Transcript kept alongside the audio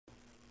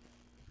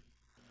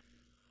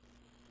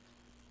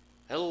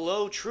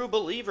Hello, true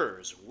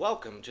believers!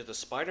 Welcome to the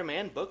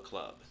Spider-Man Book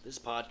Club. This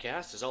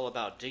podcast is all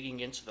about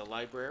digging into the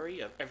library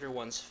of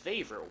everyone's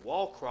favorite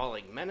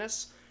wall-crawling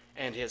menace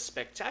and his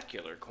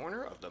spectacular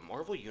corner of the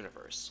Marvel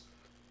Universe.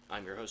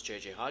 I'm your host,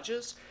 JJ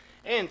Hodges,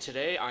 and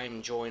today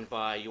I'm joined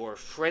by your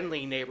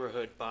friendly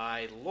neighborhood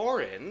by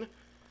Lauren,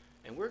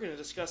 and we're going to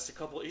discuss a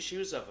couple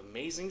issues of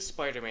Amazing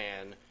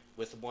Spider-Man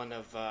with one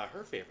of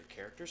her favorite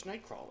characters,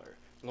 Nightcrawler.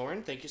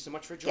 Lauren, thank you so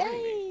much for joining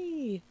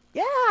me. Yay!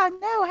 Yeah,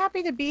 no,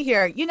 happy to be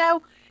here.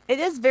 It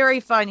is very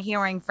fun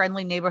hearing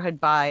Friendly Neighborhood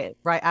by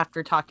right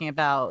after talking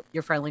about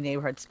your Friendly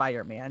Neighborhood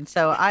Spider-Man.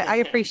 So I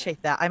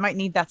appreciate that. I might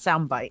need that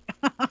sound bite.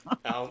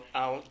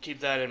 I'll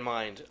keep that in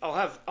mind. I'll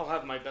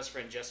have my best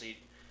friend Jesse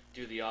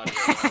do the audio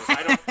though.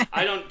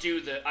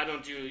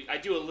 I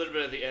do a little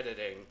bit of the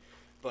editing,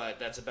 but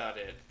that's about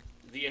it.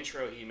 The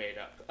intro he made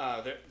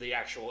up. The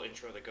actual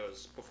intro that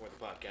goes before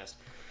the podcast.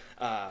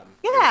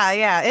 Every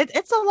Yeah.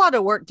 It's a lot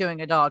of work doing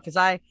it all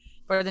because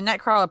for the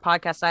Nightcrawler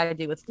podcast I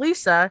do with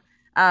Lisa,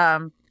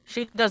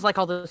 she does like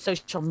all the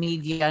social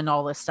media and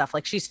all this stuff.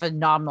 Like she's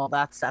phenomenal at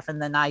that stuff. And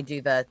then I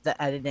do the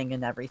editing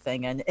and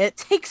everything. And it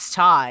takes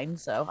time.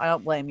 So I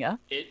don't blame you.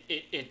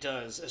 it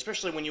does,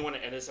 especially when you want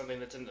to edit something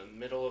that's in the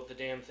middle of the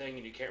damn thing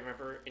and you can't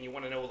remember and you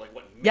want to know like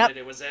what Yep. minute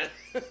it was at.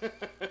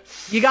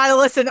 You got to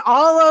listen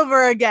all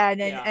over again,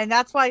 and Yeah.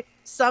 that's why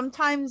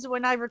sometimes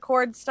when I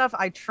record stuff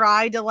I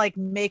try to like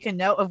make a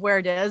note of where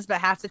it is, but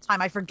half the time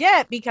I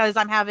forget because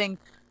I'm having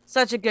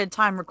such a good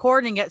time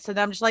recording it, so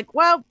then I'm just like,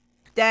 well,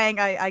 dang,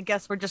 I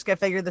guess we're just gonna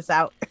figure this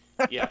out.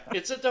 Yeah,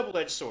 it's a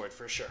double-edged sword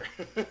for sure.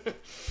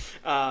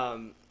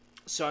 um,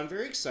 so I'm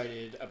very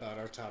excited about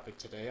our topic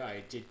today.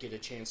 I did get a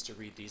chance to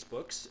read these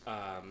books,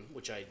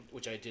 which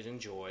I did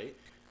enjoy.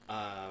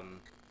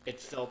 It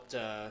felt.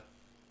 I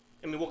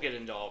mean, we'll get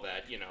into all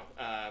that, you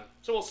know.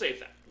 So we'll save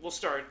that. We'll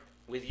start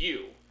with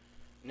you.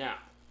 Now,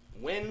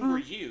 when were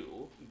Mm.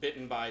 you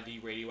bitten by the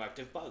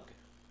radioactive bug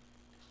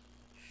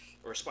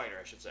or spider,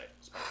 I should say?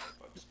 Spiders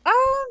are bugs. um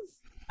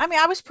I mean,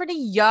 I was pretty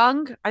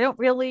young. I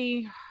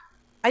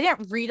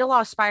didn't read a lot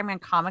of Spider-Man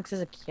comics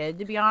as a kid,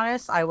 to be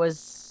honest. I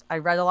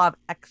read a lot of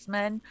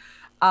X-Men.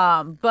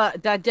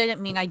 But that didn't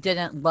mean I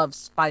didn't love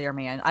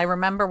Spider-Man. I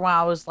remember when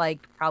I was like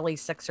probably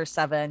 6 or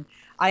 7,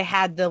 I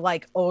had the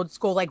like old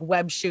school like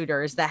web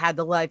shooters that had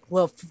the like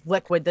little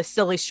liquid, the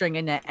silly string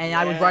in it, and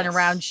I would run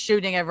around Yes.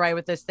 shooting everybody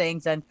with those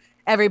things. And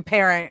every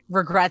parent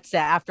regrets it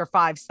after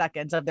 5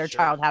 seconds of their Sure.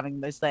 child having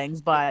those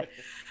things.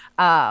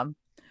 Um,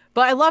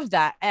 but I love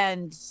that.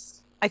 And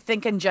I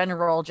think in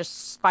general,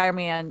 just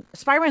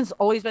Spider-Man's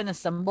always been a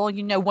symbol.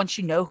 Once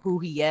you know who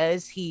he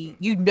is,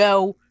 you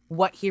know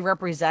what he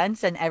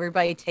represents, and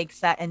everybody takes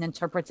that and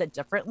interprets it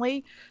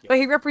differently. Yep. But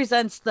he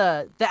represents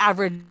the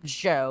average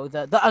Joe,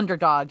 the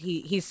underdog.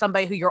 He's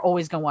somebody who you're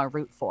always gonna want to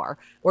root for,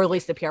 or at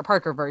least the Peter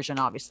Parker version,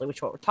 obviously, which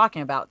is what we're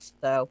talking about.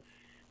 So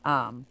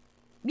um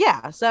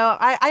yeah, so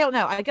I don't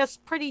know. I guess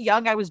pretty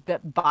young I was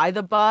bit by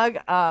the bug.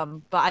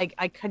 But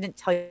I couldn't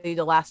tell you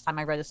the last time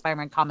I read a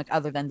Spider-Man comic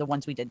other than the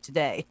ones we did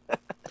today.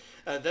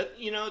 But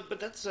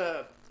that's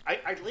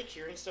I like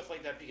hearing stuff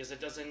like that because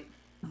it doesn't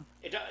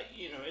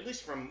at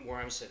least from where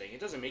I'm sitting, it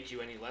doesn't make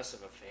you any less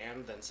of a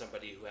fan than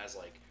somebody who has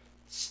like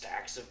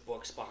stacks of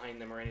books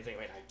behind them or anything.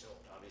 I mean, I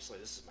don't. Obviously,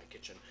 this is my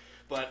kitchen,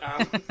 but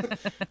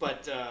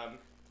but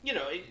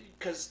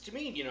because to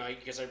me,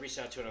 because I reached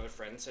out to another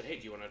friend and said, "Hey,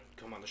 do you want to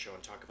come on the show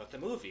and talk about the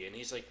movie?" And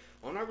he's like,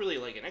 "Well, I'm not really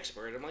like an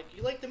expert." I'm like,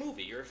 "You like the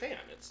movie? You're a fan.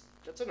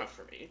 That's enough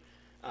for me."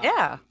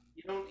 Yeah.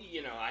 You don't,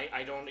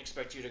 I don't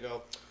expect you to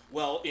go,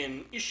 well,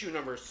 in issue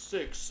number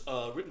 6,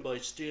 written by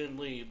Stan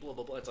Lee, blah,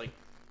 blah, blah. It's like,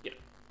 you know,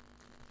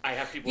 I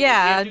have people that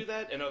can Yeah. do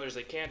that and others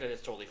that can't, and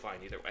it's totally fine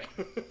either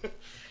way.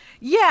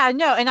 Yeah,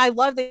 no, and I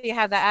love that you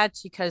have that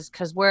attitude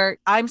because we're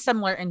I'm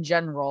similar in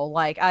general.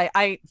 Like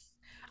I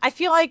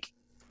feel like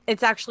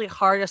it's actually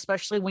hard,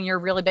 especially when you're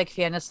a really big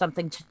fan of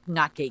something, to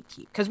not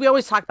gatekeep. Because we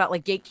always talk about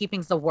like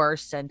gatekeeping's the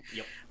worst. And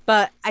Yep.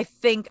 but I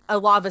think a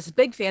lot of us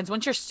big fans,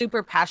 once you're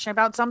super passionate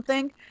about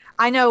something,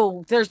 I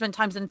know there's been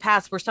times in the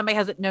past where somebody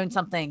hasn't known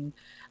something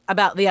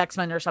about the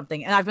X-Men or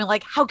something, and I've been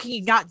like, how can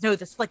you not know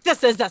this? Like,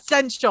 this is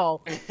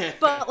essential.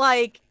 But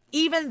like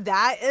even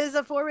that is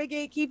a form of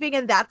gatekeeping,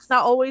 and that's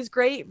not always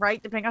great,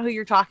 right? Depending on who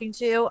you're talking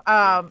to,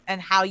 Yeah.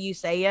 and how you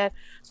say it.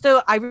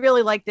 So I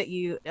really like that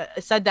you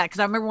said that, because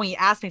I remember when you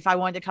asked me if I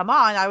wanted to come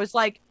on, I was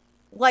like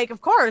of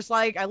course,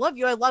 like I love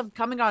you, I love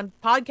coming on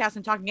podcasts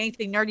and talking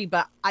anything nerdy,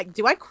 but I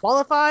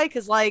qualify?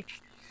 Because like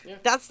Yeah.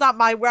 that's not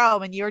my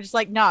realm. And you were just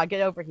like, nah,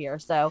 get over here.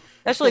 So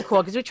that's really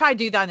cool, because we try to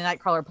do that in the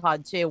Nightcrawler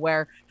pod too,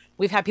 where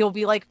we've had people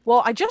be like,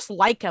 well, I just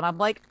like him. I'm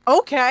like,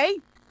 okay,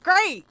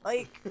 great.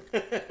 Like,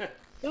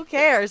 who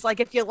cares? Like,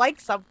 if you like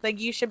something,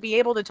 you should be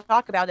able to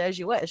talk about it as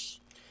you wish.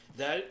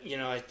 That,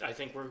 I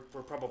think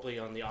we're probably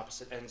on the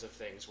opposite ends of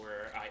things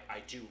where I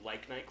do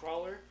like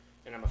Nightcrawler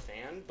and I'm a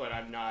fan, but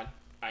I'm not.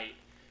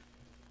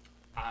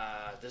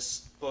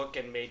 This book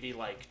and maybe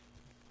like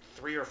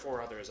 3 or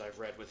 4 others I've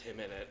read with him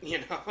in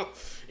it,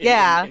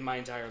 Yeah. in my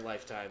entire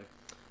lifetime.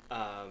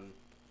 Um,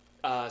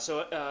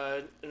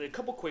 and a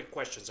couple quick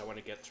questions I want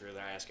to get through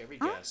that I ask every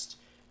Huh? guest.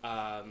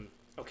 Um,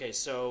 Okay,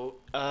 so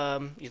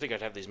you think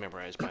I'd have these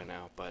memorized by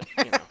now, but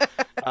you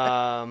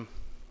know,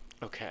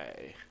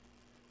 okay.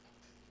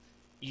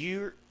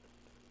 You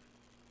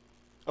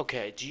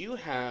okay? Do you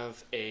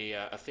have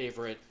a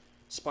favorite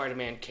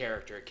Spider-Man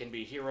character? It can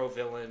be hero,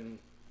 villain,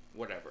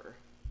 whatever.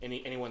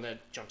 Anyone that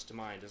jumps to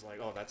mind is like,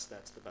 oh, that's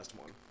the best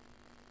one.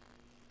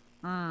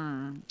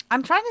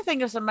 I'm trying to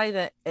think of somebody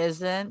that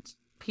isn't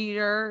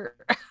Peter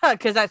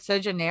because that's so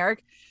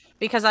generic.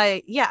 Because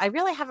yeah, I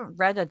really haven't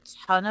read a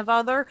ton of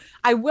other.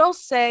 I will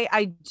say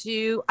I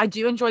do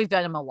enjoy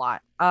Venom a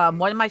lot. Hmm.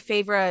 One of my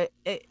favorite.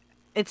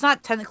 It's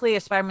not technically a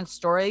Spider-Man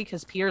story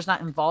because Peter's not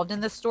involved in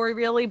this story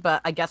really,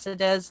 but I guess it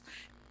is.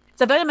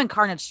 It's a Venom and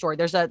Carnage story.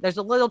 There's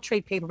a little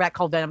trade paperback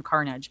called Venom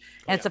Carnage, Oh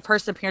and yeah. it's the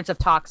first appearance of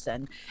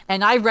Toxin.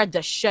 And I read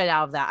the shit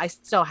out of that. I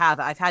still have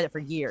it. I've had it for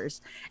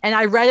years, and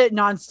I read it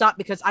nonstop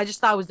because I just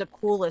thought it was the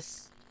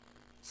coolest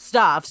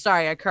stuff.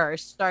 Sorry, I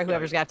cursed. Sorry, No,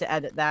 whoever's got to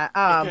edit that.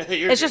 you're It's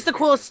good. just the You're good.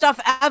 coolest stuff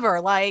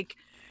ever. Like,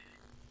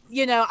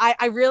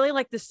 I really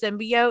like the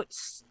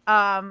symbiotes.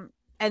 And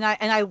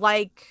I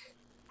like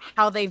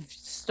how they've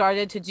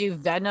started to do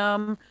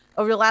Venom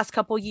over the last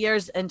couple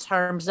years in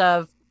terms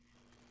of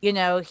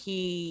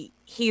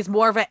he's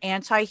more of an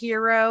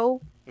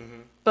anti-hero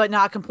Hmm. but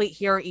not a complete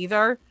hero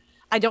either.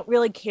 I don't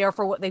really care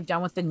for what they've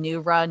done with the new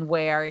run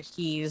where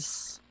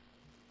he's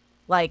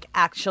like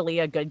actually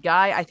a good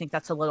guy. I think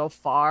that's a little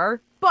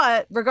far,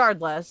 but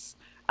regardless,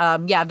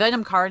 yeah,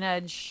 Venom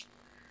Carnage,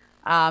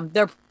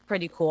 they're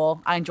pretty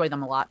cool. I enjoy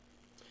them a lot.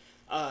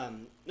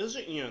 Those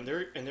are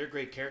they're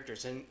great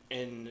characters,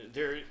 and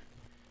they're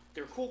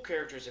cool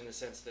characters in the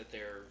sense that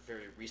they're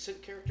very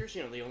recent characters.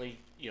 You know, they only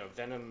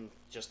Venom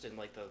just in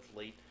like the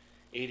late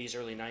 '80s,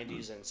 early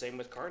 '90s, and same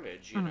with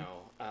Carnage. Mm.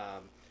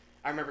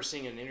 I remember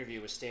seeing an interview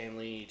with Stan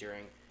Lee during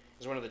it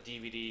was one of the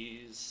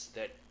DVDs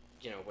that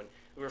when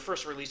we were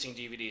first releasing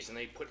DVDs, and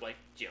they put like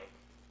I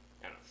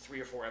don't know 3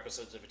 or 4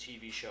 episodes of a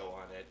TV show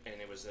on it, and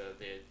it was the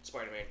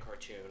Spider-Man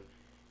cartoon,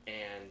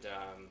 and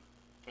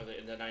or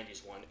the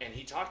 '90s one, and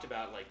he talked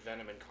about like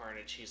Venom and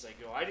Carnage. He's like,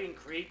 I didn't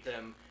create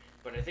them,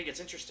 but I think it's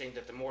interesting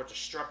that the more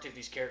destructive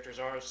these characters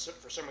are,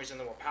 for some reason,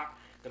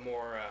 the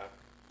more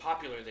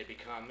popular they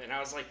become. And I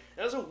was like,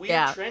 that was a weird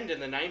Yeah. trend in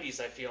the '90s.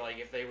 I feel like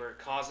if they were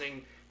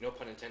causing, no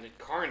pun intended,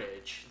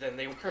 carnage, then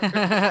they were,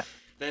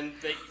 then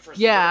they, for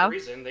whatever Yeah.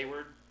 reason, they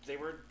were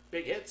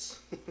big hits.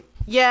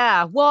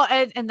 Yeah, well,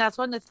 and that's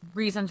one of the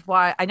reasons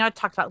why I know I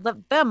talked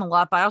about them a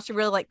lot, but I also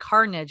really like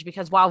Carnage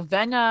because while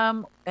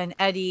Venom and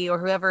Eddie or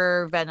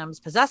whoever Venom's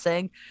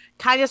possessing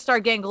kind of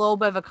start getting a little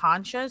bit of a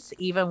conscience,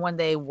 even when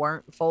they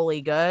weren't fully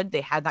good,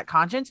 they had that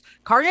conscience.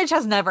 Carnage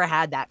has never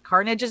had that.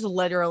 Carnage is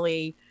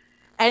literally,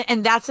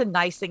 and that's a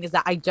nice thing is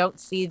that I don't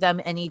see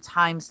them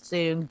anytime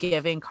soon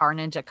giving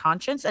Carnage a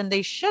conscience, and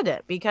they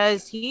shouldn't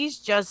because he's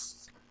just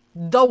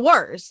the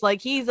worst.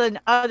 Like he's an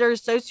utter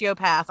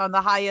sociopath on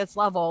the highest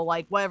level.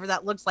 Like whatever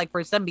that looks like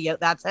for a symbiote,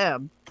 that's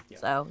him. Yeah,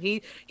 So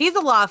he's a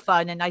lot of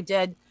fun, and I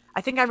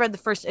think I read the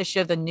first issue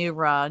of the new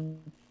run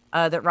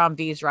that Ron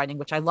V is writing,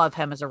 which I love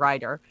him as a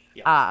writer.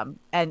 yeah.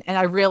 And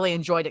I really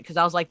enjoyed it because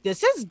I was like,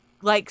 this is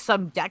like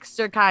some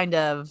Dexter kind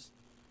of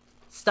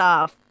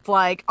stuff.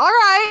 Like, all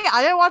right,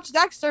 I didn't watch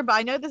Dexter, but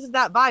I know this is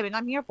that vibe, and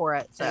I'm here for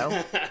it. So,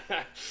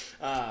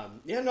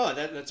 Yeah, no,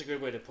 that's a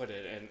good way to put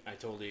it, and I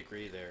totally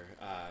agree there.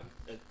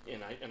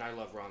 And I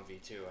love Ron V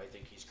too. I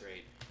think he's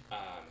great.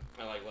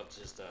 I loved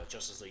his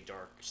Justice League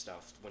Dark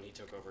stuff when he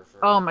took over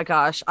for. oh my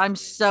gosh, I'm I mean,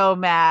 so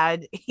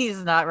mad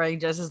he's not writing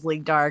Justice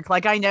League Dark.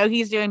 Like, I know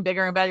he's doing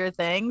bigger and better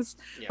things,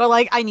 yeah. but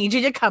like, I need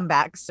you to come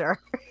back, sir.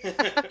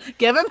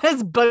 Give him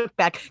his book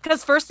back.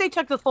 Because first they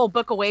took the full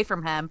book away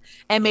from him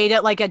and Yeah, made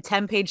it like a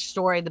 10-page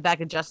story in the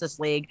back of Justice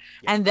League.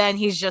 yeah, And then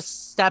he's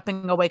just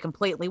stepping away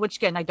completely, which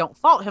again, I don't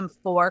fault him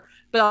for,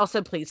 but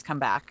also please come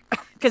back.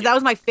 Because yeah. that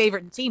was my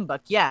favorite team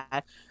book. Yeah.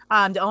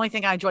 The only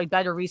thing I enjoyed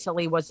better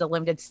recently was the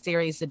limited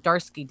series that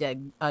Darsky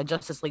did,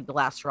 Justice League The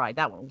Last Ride.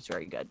 That one was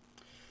very good.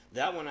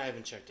 That one I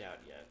haven't checked out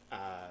yet.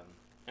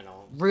 And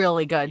I'll.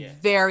 Really good. Yeah,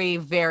 Very,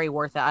 very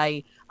worth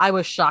it. I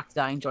was shocked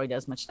that I enjoyed it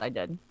as much as I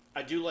did.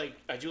 I do like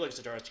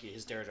Zdarsky.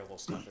 His Daredevil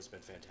stuff has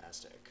been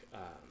fantastic.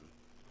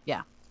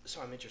 Yeah.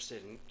 So I'm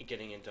interested in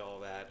getting into all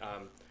that.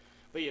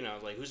 But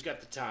like who's got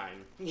the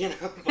time?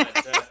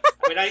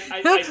 But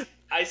I mean,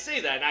 I say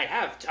that and I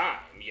have time.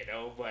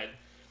 But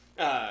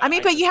I mean,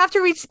 I but you just have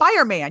to read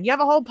Spider-Man. You have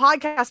a whole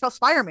podcast about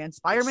Spider-Man.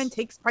 Spider-Man it's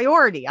takes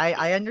priority.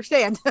 I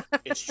understand.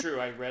 it's true.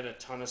 I read a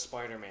ton of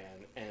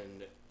Spider-Man,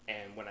 and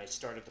when I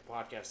started the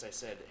podcast, I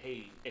said,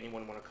 "Hey,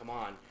 anyone want to come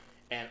on?"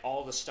 And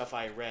all the stuff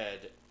I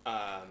read,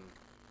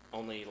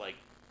 only like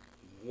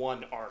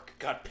one arc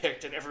got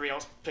picked, and everybody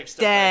else picked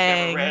stuff that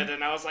I'd never read, Dang.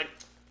 and I was like,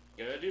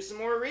 "Gotta do some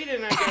more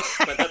reading, I guess."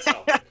 But that's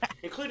all good,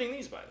 including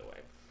these, by the way.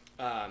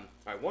 All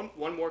right,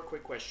 one more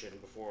quick question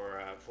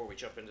before we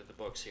jump into the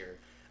books here.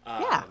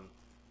 Yeah. Um,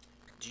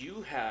 do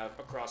you have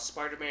across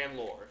Spider-Man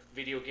lore,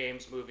 video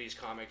games, movies,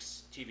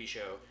 comics, TV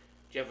show?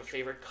 Do you have a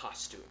favorite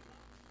costume?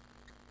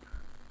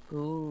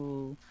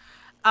 Ooh.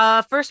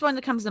 First one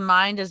that comes to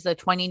mind is the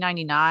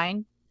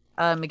 2099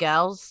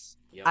 Miguel's.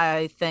 Yep.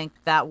 I think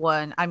that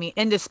one, I mean,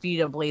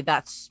 indisputably,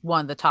 that's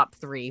one of the top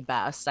three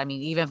best. I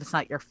mean, even if it's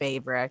not your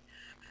favorite,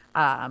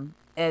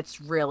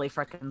 it's really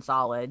freaking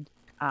solid.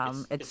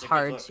 It's It's a good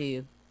hard look.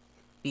 to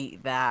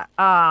beat that.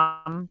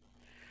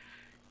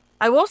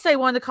 I will say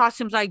one of the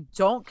costumes I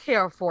don't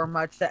care for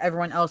much that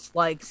everyone else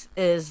likes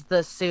is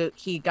the suit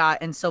he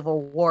got in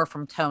Civil War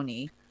from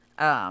Tony.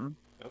 Um,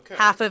 Okay.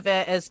 Half of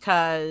it is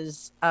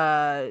because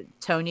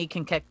Tony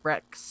can kick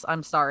bricks.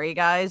 I'm sorry,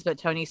 guys, but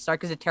Tony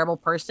Stark is a terrible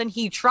person.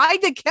 He tried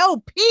to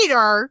kill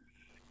Peter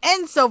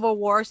in Civil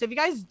War. So if you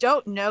guys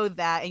don't know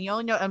that and you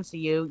only know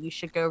MCU, you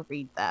should go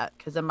read that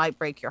because it might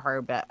break your heart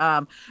a bit.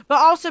 But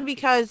also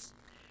because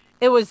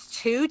it was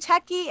too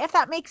techy, if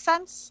that makes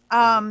sense.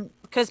 Mm-hmm.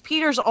 Because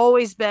Peter's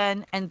always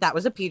been, and that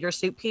was a Peter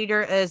suit.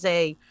 Peter is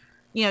a,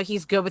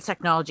 he's good with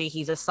technology.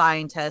 He's a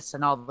scientist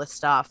and all this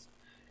stuff,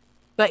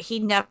 but he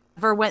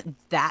never went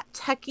that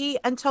techy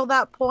until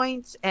that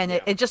point, and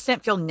it, Yeah. it just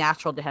didn't feel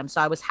natural to him. So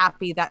I was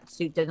happy that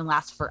suit didn't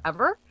last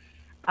forever.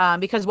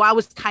 Because while it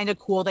was kind of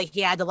cool that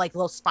he had to like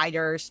little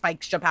spider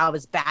spikes jump out of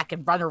his back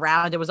and run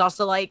around, it was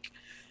also like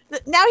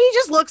now he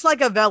just looks like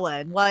a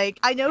villain. Like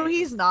I know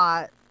he's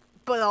not,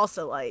 but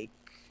also like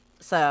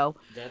so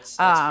That's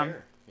um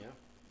fair. Yeah.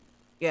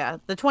 yeah,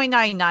 the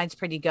 2099 is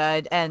pretty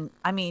good. And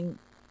I mean,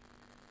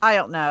 I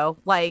don't know,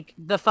 like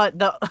the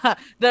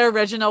the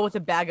original with a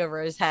bag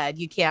over his head,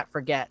 you can't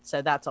forget.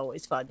 So that's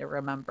always fun to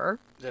remember.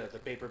 The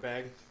paper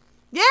bag.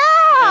 Yeah.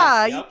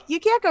 Yeah, you, Yep. you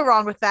can't go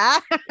wrong with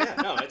that. Yeah.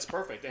 No, it's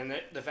perfect. And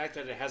the fact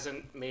that it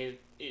hasn't made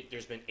it,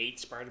 there's been 8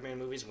 Spider-Man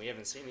movies and we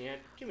haven't seen it yet.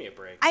 Give me a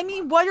break. I Come on.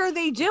 mean, what are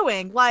they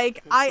doing?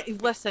 Like, I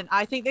listen,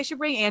 I think they should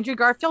bring Andrew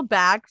Garfield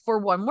back for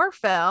one more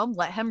film,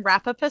 let him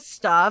wrap up his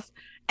stuff,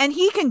 and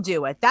he can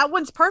do it. That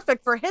one's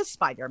perfect for his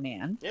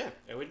Spider-Man. Yeah,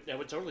 that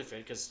would totally fit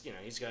because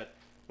he's got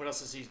what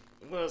else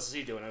is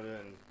he doing other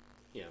than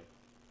you know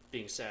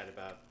being sad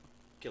about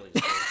killing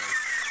his girlfriend.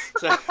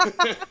 So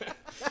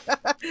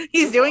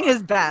He's too doing far.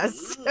 his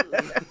best.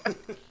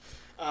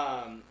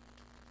 um,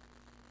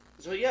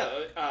 so yeah,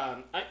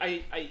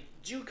 I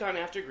do kind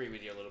of have to agree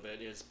with you a little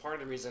bit. Is part of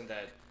the reason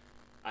that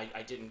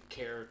I didn't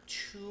care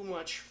too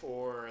much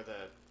for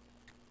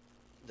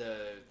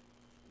the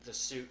the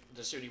suit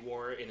he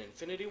wore in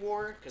Infinity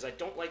War because I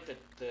don't like the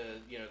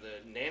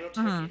nanotech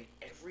Mhm. in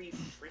every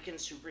freaking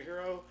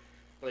superhero.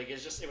 Like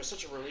it was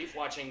such a relief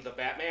watching the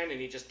Batman and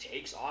he just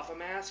takes off a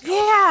mask. I was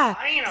like, Yeah.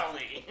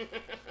 finally.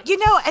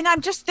 And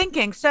I'm just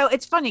thinking, so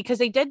it's funny because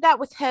they did that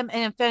with him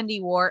in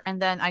Infinity War. And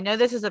then I know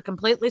this is a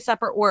completely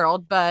separate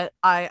world, but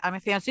I'm a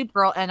fan of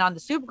Supergirl. And on the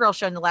Supergirl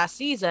show in the last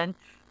season,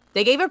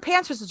 they gave her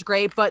pants, which is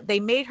great, but they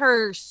made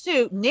her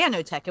suit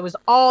nanotech. It was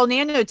all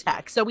Yeah,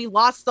 nanotech. So we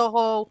lost the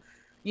whole,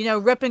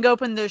 ripping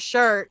open the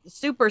shirt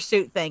super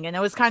suit thing. And it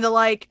was kind of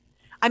like,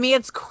 I mean,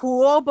 it's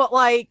cool, but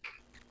like,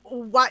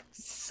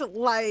 what's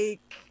like,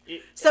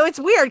 it, so it's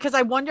weird because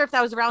I wonder if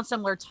that was around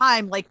similar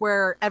time, like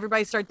where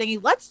everybody started thinking,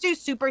 let's do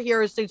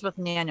superhero suits with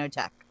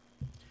nanotech.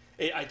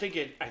 I think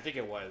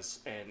it was,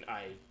 and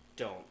I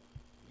don't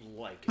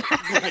like it.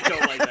 I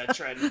don't like that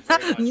trend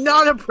very much,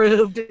 Not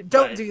approved.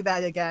 Don't but do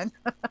that again.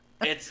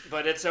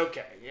 it's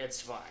okay.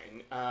 It's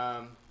fine.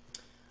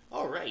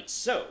 All right.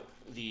 So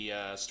the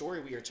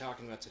story we are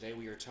talking about today,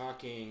 we are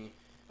talking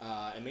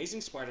Amazing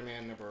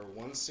Spider-Man number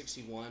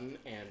 161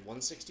 and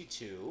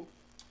 162.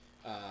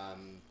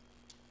 Um,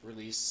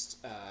 released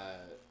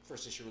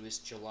first issue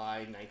released July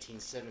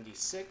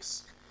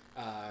 1976.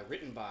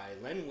 Written by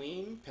Len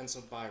Wein,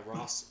 penciled by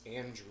Ross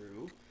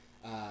Andrew,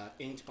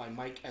 inked by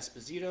Mike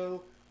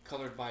Esposito,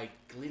 colored by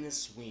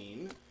Glynis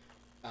Wein,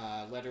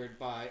 lettered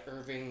by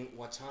Irving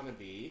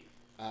Watanabe.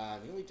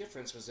 The only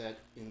difference was that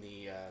in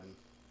the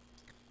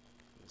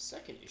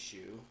second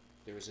issue,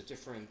 there was a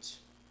different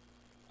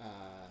uh,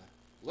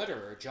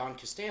 letterer, John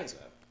Costanza.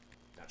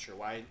 Not sure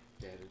why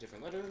they had a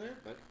different letterer there,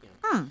 but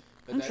Hmm.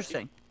 but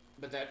Interesting.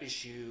 that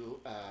issue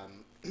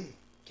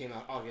came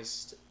out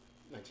August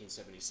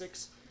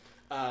 1976.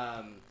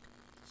 Um,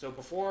 so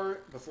before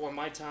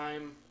my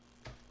time,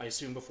 I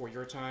assume before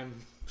your time.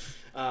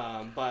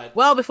 But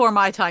Well before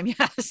my time,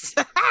 yes.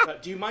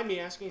 do you mind me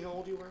asking how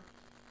old you were?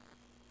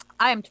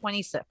 I am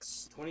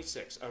 26.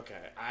 26. Okay,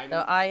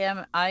 So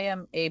I'm. I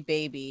am a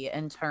baby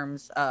in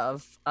terms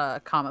of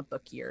comic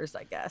book years,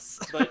 I guess.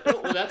 But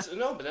oh, well, that's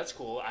no, but that's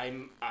cool.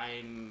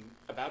 I'm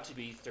about to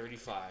be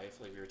 35,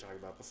 like we were talking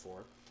about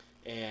before,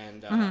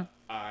 and Hmm.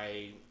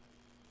 I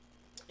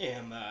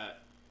am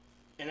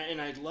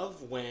and I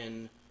love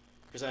when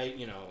because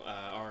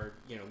our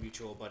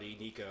mutual buddy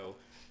Nico,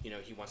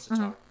 he wants to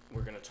Hmm. talk.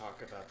 We're going to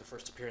talk about the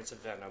first appearance of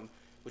Venom,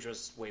 which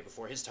was way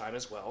before his time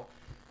as well.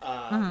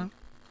 Hmm.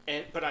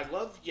 But I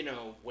love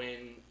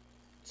when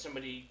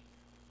somebody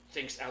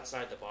thinks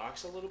outside the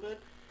box a little bit,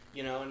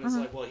 and it's Hmm.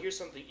 like, well, here's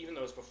something. Even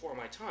though it's before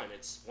my time,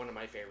 it's one of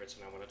my favorites,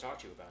 and I want to talk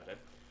to you about it.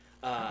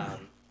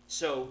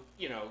 So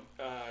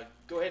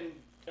go ahead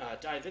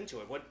and dive into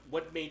it.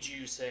 What made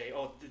you say,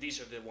 oh, these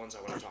are the ones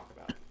I want to talk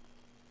about?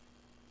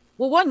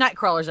 Well, one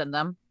Nightcrawler's in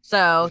them,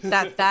 so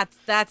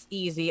that's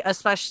easy,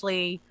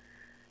 especially.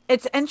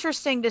 it's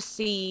interesting to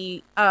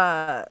see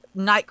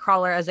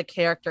Nightcrawler as a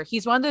character.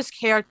 He's one of those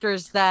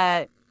characters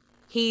that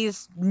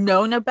he's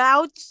known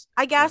about,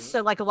 I guess. Hmm.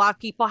 So like a lot of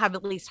people have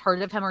at least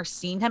heard of him or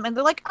seen him, and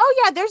they're like,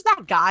 "Oh yeah, there's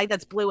that guy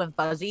that's blue and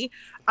fuzzy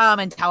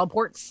and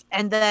teleports."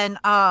 And then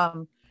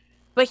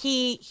but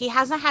he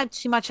hasn't had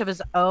too much of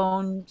his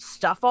own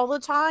stuff all the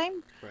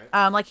time.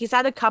 Right. Like he's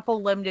had a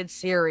couple limited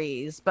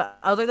series, but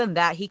other than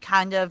that, he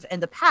kind of in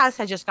the past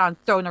has just gone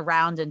thrown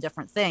around in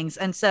different things.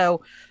 And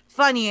so,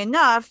 funny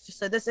enough,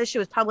 so this issue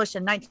was published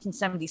in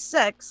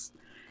 1976,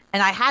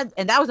 and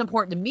that was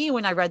important to me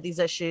when I read these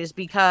issues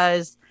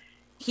because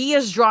he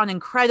is drawn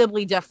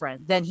incredibly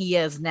different than he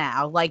is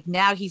now. Like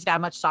now he's got a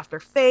much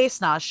softer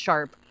face, not as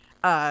sharp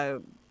uh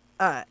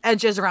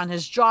edges around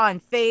his jaw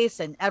and face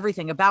and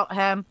everything about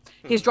him.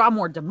 He's Hmm. drawn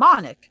more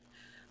demonic,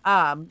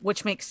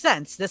 which makes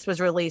sense. This was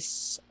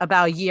released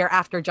about a year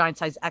after Giant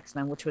Size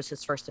X-Men, which was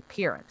his first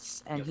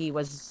appearance. And Yep. he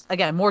was,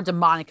 again, more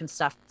demonic and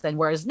stuff than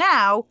whereas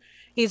now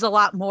he's a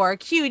lot more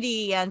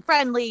cutie and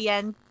friendly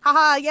and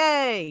haha,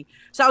 yay.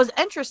 So I was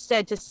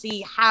interested to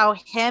see how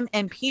him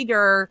and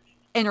Peter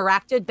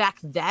interacted back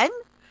then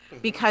Hmm.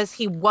 because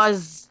he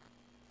was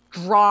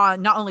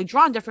drawn not only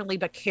drawn differently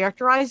but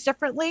characterized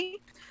differently.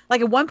 Like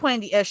at one point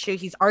in the issue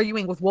he's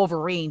arguing with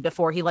Wolverine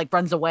before he like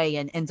runs away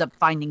and ends up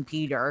finding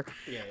Peter,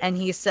 Yeah, yeah. and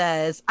he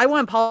says, "I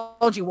want an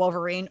apology,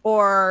 Wolverine,"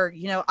 or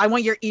I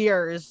want your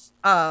ears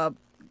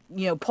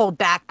pulled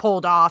back,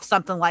 pulled off,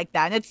 something like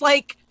that. And it's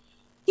like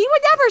he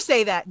would never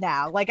say that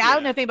now. Like I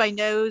don't know Yeah. if anybody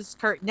knows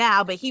Kurt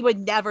now, but he would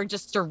never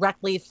just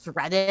directly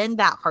threaten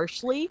that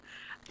harshly.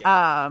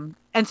 Yeah.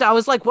 And so I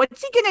was like,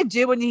 what's he gonna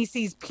do when he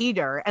sees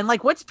Peter? And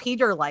like, what's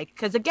Peter like?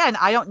 Because again,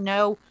 I don't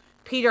know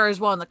Peter as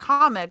well in the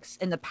comics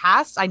in the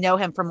past. I know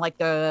him from like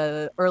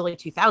the early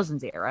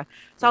 2000s era.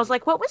 So I was Hmm.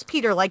 like, what was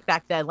Peter like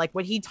back then? Like,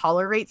 would he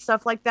tolerate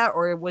stuff like that,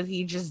 or would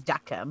he just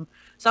deck him?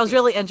 So I was Yeah.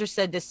 really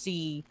interested to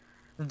see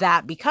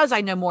that because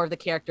I know more of the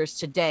characters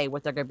today,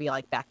 what they're gonna be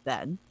like back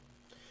then.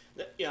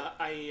 Yeah.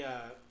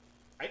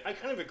 I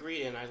kind of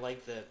agree, and I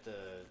like that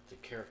the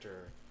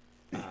character,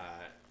 uh,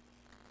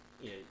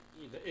 you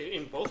know,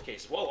 in both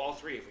cases. Well, all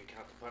three if we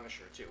count the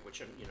Punisher too,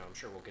 which I'm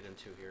sure we'll get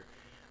into here.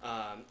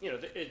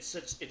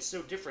 It's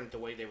so different the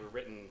way they were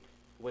written,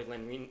 the way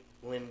Lynn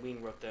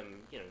Wein wrote them,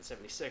 in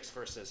 '76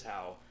 versus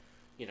how,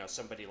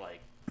 somebody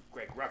like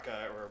Greg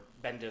Rucka or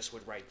Bendis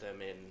would write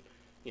them in,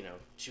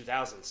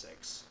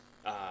 2006.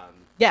 Um,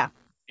 Yeah.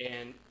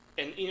 and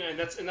and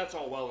that's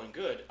all well and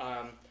good.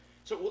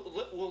 So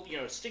we'll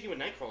sticking with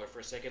Nightcrawler for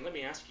a second. Let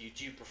me ask you: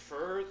 do you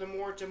prefer the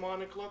more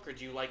demonic look, or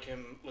do you like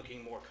him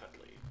looking more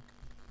cuddly?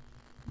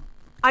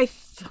 I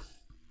th-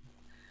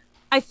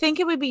 I think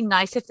it would be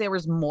nice if there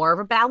was more of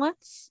a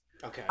balance.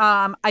 Okay.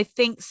 I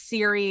think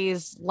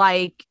series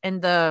like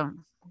in the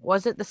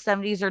was it the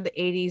 70s or the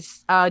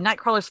 80s,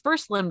 Nightcrawler's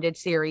first limited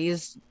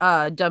series,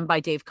 done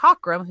by Dave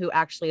Cockrum, who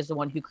actually is the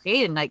one who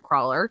created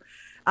Nightcrawler.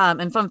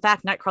 And fun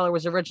fact, Nightcrawler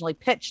was originally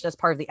pitched as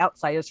part of the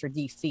Outsiders for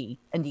DC,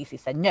 and DC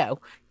said no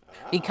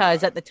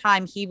because Ah. at the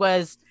time he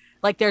was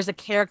like there's a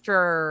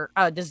character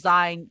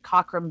design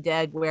Cockrum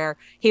did where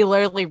he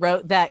literally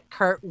wrote that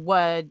Kurt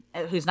would,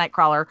 who's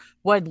Nightcrawler,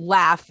 would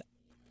laugh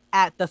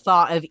at the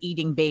thought of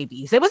eating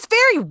babies. It was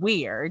very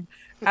weird.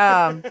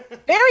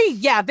 Very,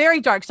 yeah, very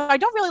dark. So I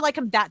don't really like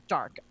him that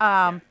dark.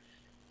 Yeah.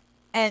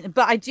 And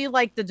but I do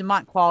like the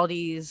demonic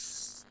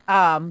qualities.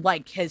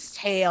 Like his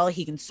tail,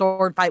 he can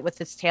sword fight with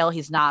his tail.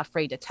 He's not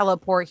afraid to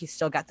teleport. He's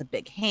still got the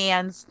big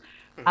hands.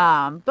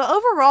 Hmm. But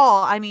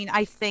overall, I mean,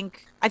 I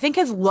think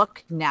his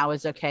look now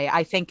is okay.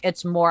 I think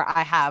it's more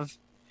I have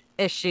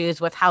issues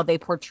with how they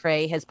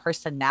portray his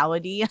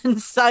personality and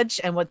such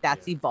and what Yeah.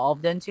 that's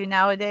evolved into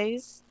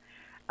nowadays.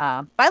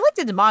 But I liked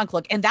the demonic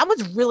look, and that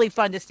was really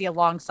fun to see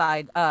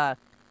alongside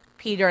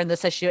Peter in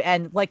this issue.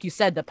 And like you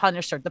said, the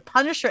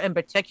Punisher in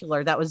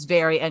particular, that was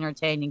very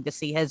entertaining to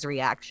see his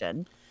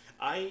reaction.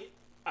 I,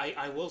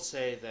 I will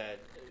say that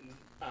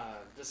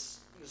this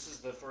is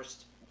the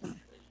first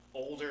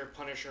older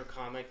Punisher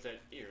comic that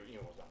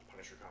well, not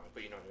Punisher comic,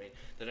 but you know what I mean,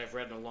 that I've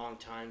read in a long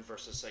time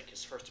versus like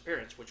his first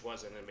appearance, which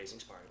was in Amazing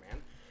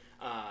Spider-Man.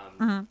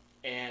 Um, Mm-hmm.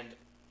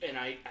 and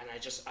I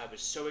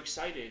was so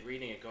excited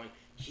reading it, going,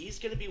 he's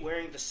gonna be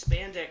wearing the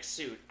spandex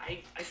suit.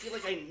 I feel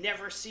like I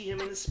never see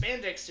him in the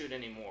spandex suit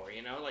anymore.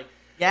 Like, I mean,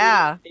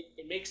 Yeah.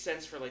 it makes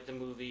sense for like the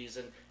movies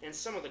and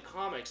some of the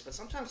comics, but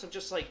sometimes I'm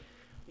just like,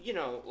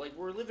 like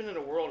we're living in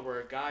a world where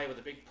a guy with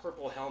a big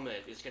purple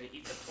helmet is going to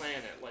eat the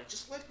planet. Like,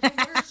 just let him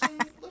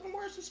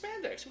wear some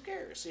spandex. Who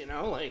cares?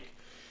 Like,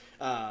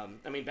 I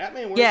mean,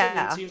 Batman wears it and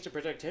Yeah. seems to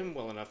protect him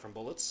well enough from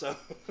bullets. So,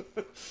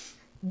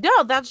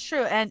 No, that's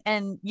true.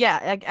 And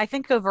yeah, I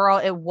think overall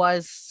it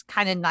was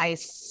kind of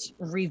nice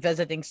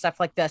revisiting stuff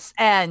like this.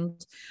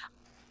 And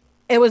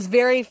it was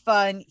very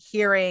fun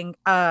hearing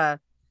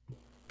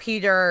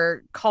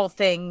Peter call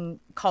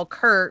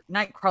Kurt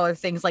Nightcrawler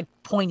things like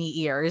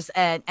pointy ears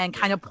and yeah,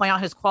 kind of point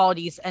out his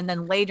qualities. And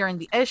then later in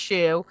the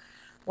issue,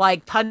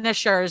 like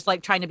Punisher's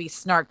like trying to be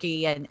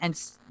snarky and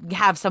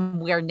have some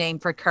weird name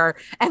for Kurt,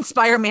 and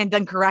Spider-Man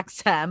then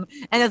corrects him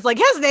and it's like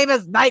his name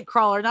is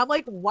Nightcrawler, and I'm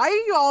like, why are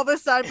you all of a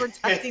sudden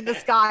protecting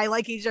this guy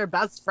like he's your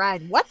best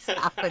friend? What's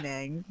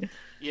happening?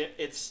 Yeah,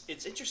 it's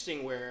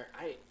interesting where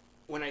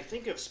when I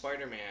think of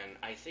Spider-Man,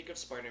 I think of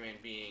Spider-Man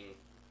being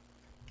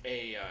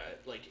a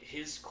like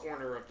his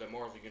corner of the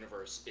Marvel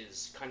universe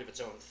is kind of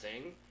its own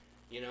thing,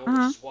 which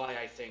Mhm. is why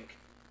I think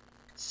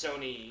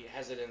Sony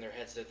has it in their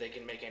heads that they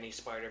can make any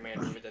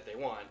Spider-Man movie that they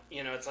want.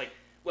 It's like,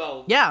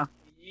 well, Yeah.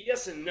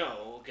 yes and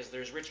no, because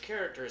there's rich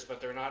characters,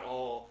 but they're not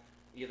all.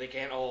 They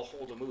can't all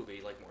hold a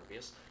movie like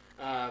Morbius.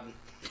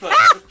 But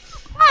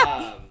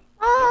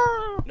no,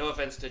 no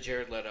offense to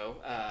Jared Leto.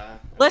 I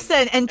mean,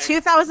 Listen, in ex-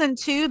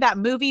 2002, that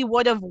movie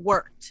would have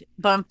worked,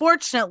 but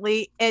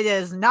unfortunately, it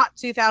is not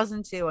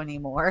 2002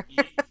 anymore.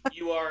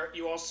 you were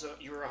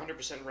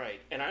 100% right,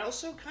 and I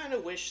also kind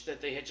of wish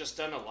that they had just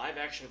done a live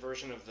action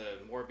version of the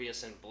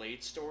Morbius and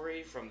Blade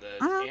story from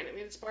the Mhm,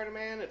 animated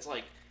Spider-Man. It's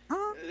like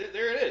mhm.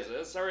 there it is.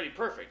 It's already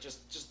perfect.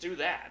 Just do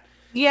that.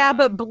 Yeah, Um,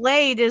 but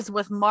Blade is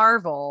with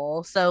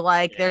Marvel, so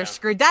like they're yeah,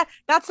 screwed.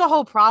 That's the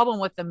whole problem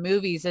with the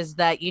movies is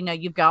that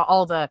you've got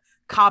all the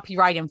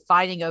copyright and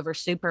fighting over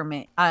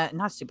Superman,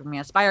 not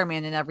Superman,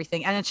 Spider-Man and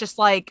everything, and it's just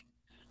like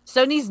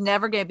Sony's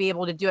never going to be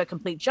able to do it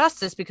complete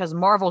justice because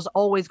Marvel's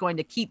always going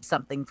to keep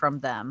something from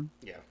them.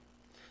 yeah,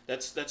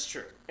 that's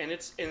true, and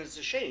it's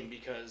a shame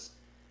because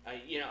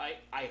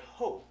I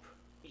hope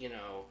you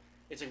know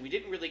it's like we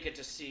didn't really get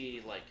to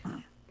see like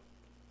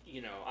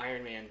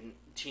Iron Man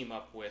team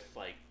up with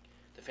like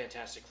the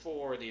Fantastic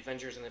Four, the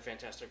Avengers, and the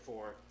Fantastic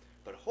Four.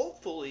 But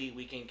hopefully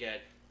we can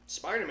get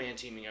Spider-Man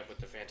teaming up with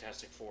the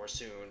Fantastic Four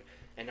soon,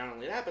 and not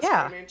only that, but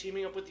Yeah. Spider-Man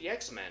teaming up with the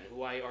X-Men,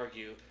 who I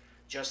argue,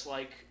 just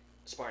like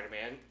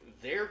Spider-Man,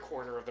 their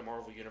corner of the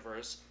Marvel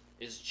universe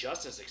is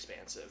just as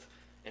expansive,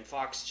 and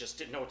Fox just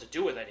didn't know what to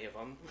do with any of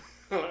them,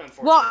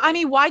 Well, I unfortunately.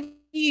 mean, why do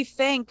you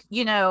think,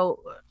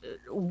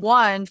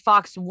 one,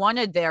 Fox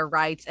wanted their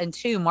rights, and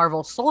two,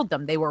 Marvel sold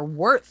them? They were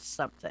worth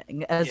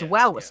something as Yeah,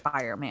 well with yeah,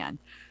 Spider-Man.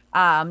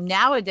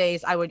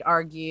 Nowadays, I would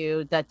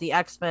argue that the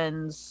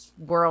X-Men's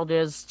world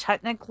is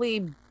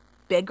technically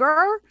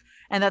bigger,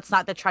 and that's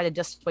not to try to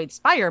dissuade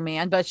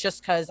Spider-Man, but it's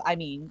just because, I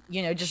mean,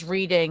 just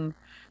reading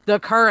the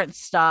current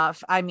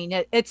stuff, I mean,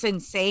 it's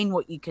insane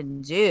what you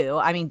can do.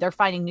 I mean, they're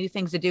finding new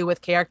things to do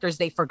with characters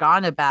they've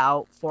forgotten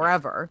about yeah.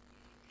 forever.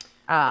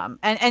 And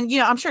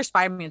I'm sure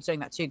Spider-Man's doing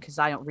that too because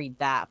I don't read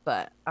that,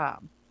 but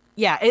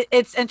yeah,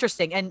 it's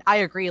interesting, and I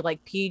agree.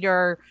 Like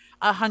Peter,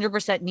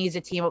 100% needs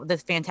a team up with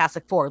this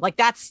Fantastic Four. Like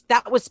that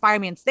was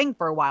Spider-Man's thing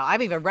for a while. I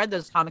haven't even read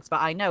those comics,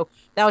 but I know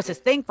that was Yeah. his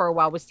thing for a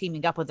while, was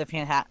teaming up with the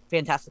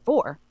Fantastic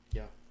Four.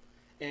 Yeah.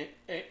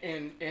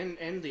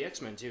 And the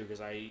X Men too,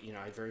 because I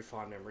have very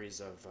fond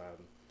memories of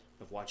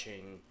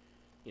watching,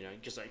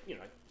 because I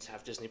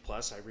have Disney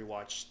Plus. I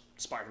rewatch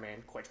Spider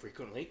Man quite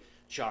frequently.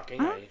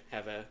 Shocking, Mhm. I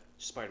have a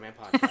Spider Man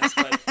podcast,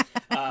 but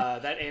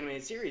that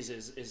animated series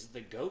is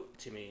the goat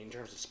to me in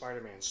terms of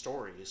Spider Man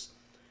stories.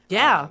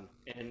 Yeah,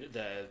 And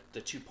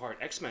the two-part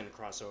X Men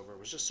crossover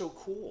was just so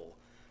cool.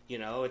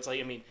 It's like,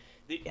 I mean,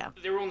 yeah,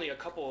 there were only a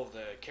couple of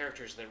the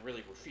characters that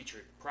really were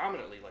featured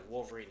prominently, like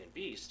Wolverine and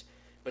Beast.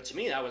 But to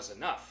me, that was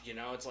enough.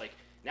 It's like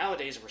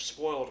nowadays we're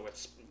spoiled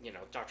with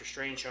Doctor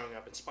Strange showing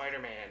up in Spider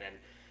Man, and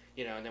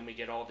and then we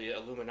get all the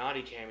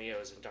Illuminati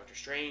cameos in Doctor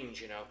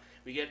Strange.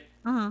 We get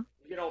hmm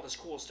we get all this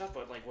cool stuff.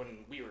 But like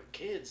when we were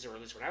kids, or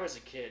at least when I was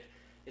a kid,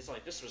 it's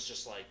like this was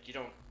just like you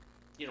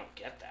don't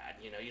get that.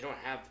 You don't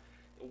have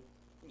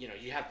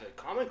you have the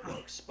comic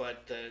books,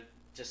 but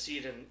to see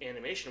it in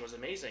animation was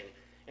amazing.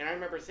 And I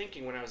remember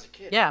thinking when I was a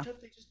kid, why yeah.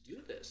 don't they just do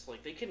this?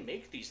 Like they can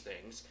make these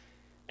things.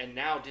 And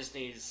now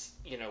Disney's,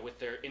 with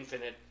their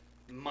infinite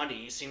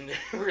money, seem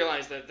to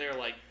realize that they're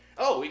like,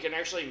 oh, we can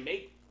actually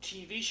make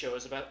TV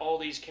shows about all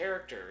these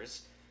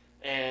characters,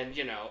 and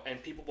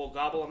and people will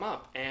gobble them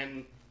up,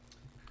 and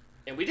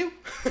we do.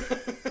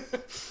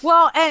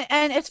 Well,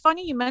 and it's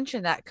funny you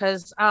mentioned that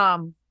because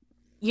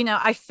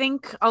I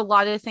think a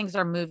lot of things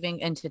are moving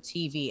into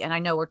TV, and I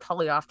know we're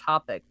totally off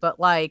topic, but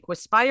like with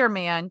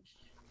Spider-Man,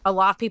 a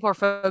lot of people are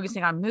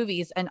focusing on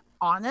movies, and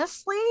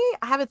honestly,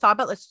 I haven't thought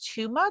about this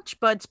too much,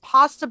 but it's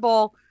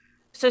possible.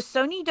 So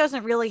Sony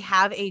doesn't really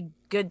have a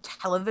good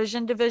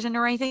television division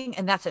or anything,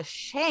 and that's a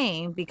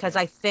shame because Yeah,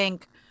 I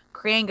think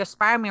creating a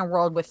Spider-Man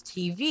world with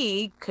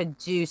TV could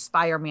do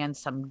Spider-Man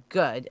some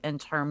good in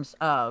terms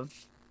of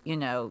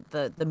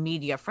the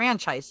media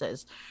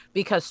franchises,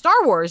 because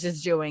Star Wars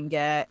is doing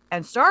it,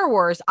 and Star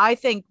Wars I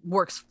think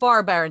works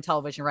far better in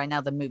television right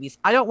now than movies.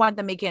 I don't want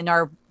them making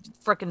another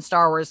freaking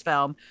Star Wars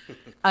film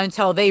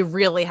until they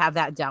really have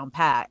that down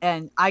pat.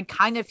 And I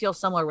kind of feel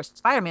similar with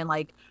Spider-Man.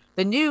 Like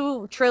the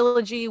new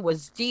trilogy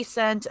was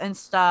decent and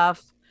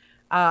stuff.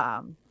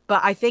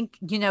 But I think,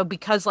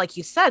 because like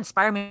you said,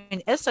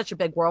 Spider-Man is such a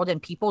big world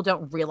and people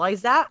don't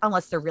realize that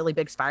unless they're really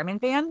big Spider-Man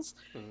fans.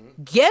 hmm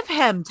Give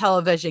him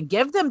television,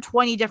 give them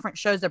 20 different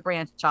shows to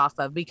branch off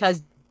of,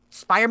 because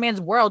Spider-Man's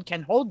world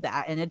can hold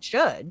that, and it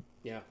should.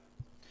 yeah.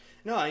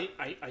 No, I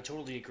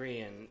totally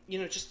agree, and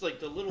just like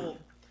the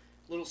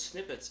little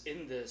snippets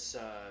in this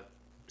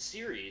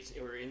series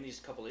or in these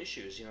couple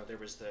issues. You know, there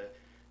was the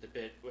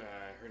bit.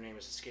 Her name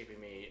is escaping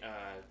me.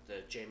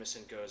 The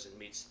Jameson goes and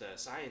meets the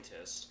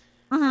scientist,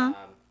 Hmm. um,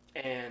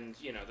 and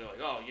you know they're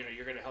like, oh, you know,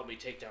 you're going to help me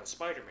take down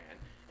Spider-Man,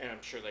 and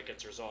I'm sure that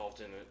gets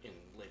resolved in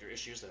later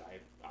issues that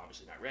I've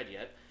obviously not read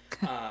yet.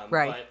 Um,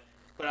 Right. but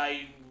but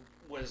I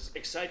was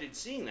excited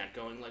seeing that,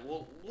 going like,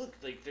 well, look,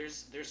 like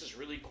there's this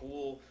really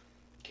cool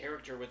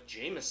character with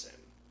Jameson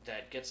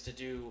that gets to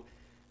do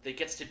that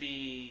gets to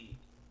be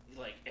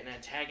like an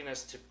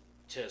antagonist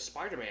to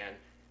Spider-Man,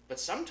 but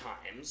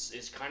sometimes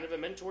is kind of a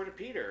mentor to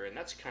Peter, and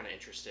that's kind of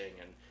interesting.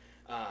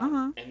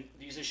 Hmm. And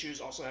these issues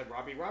also had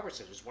Robbie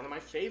Robertson, who's one of my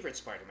favorite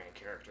Spider-Man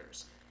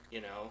characters.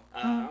 You know,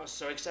 Hmm. I was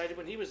so excited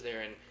when he was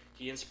there, and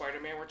he and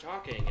Spider-Man were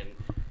talking,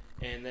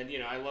 and then you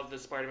know I love that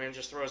Spider-Man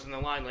just throws in the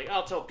line like,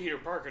 "I'll tell Peter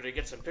Parker to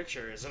get some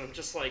pictures," and I'm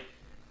just like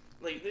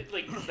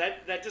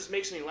that just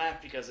makes me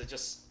laugh because it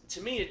just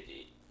to me it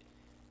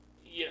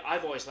you know,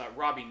 I've always thought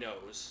Robbie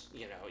knows,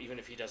 you know, even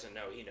if he doesn't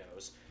know, he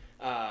knows.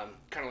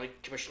 Kind of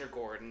like Commissioner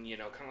Gordon, you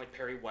know, kind of like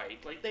Perry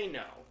White. Like they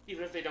know,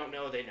 even if they don't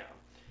know, they know.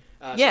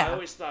 So I Yeah.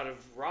 always thought of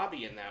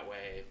Robbie in that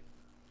way,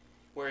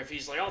 where if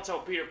he's like, "I'll tell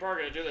Peter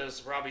Parker to do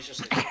this," Robbie's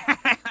just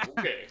like,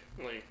 "Okay,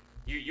 like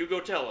you go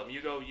tell him,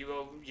 you go,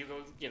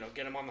 you know,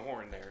 get him on the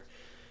horn there."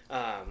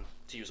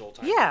 To use old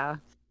time Yeah.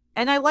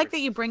 And I like that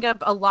words. you bring up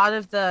a lot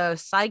of the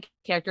side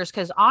characters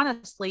because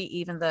honestly,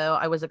 even though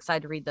I was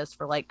excited to read this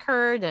for like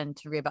Kurt and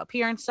to read about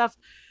Peter and stuff,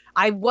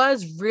 I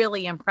was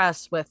really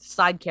impressed with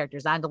side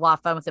characters. I had a lot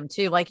of fun with them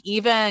too. Like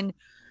even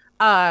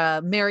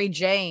Mary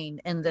Jane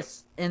in Yep.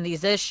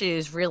 these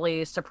issues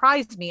really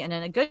surprised me and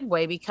in a good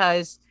way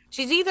because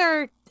she's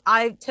either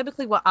I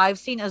typically what I've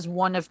seen as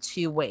one of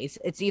two ways.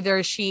 It's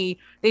either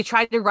they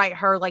try to write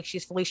her like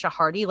she's Felicia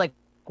Hardy, like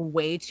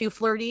way too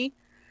flirty,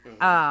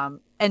 Mm-hmm.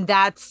 and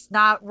that's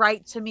not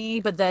right to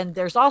me, but then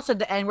there's also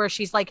the end where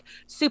she's like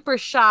super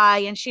shy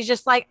and she's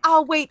just like,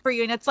 I'll wait for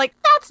you, and it's like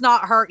that's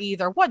not her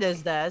either. What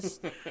is this?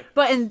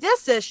 But in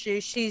this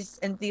issue, she's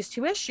in these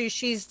two issues,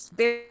 she's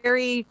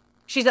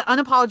an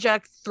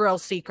unapologetic thrill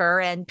seeker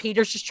and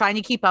Peter's just trying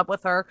to keep up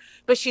with her,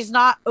 but she's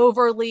not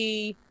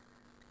overly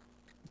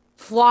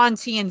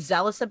flaunty and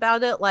zealous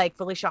about it like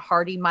Felicia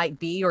Hardy might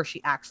be, or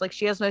she acts like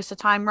she has most of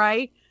the time,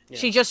 right?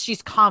 Yeah.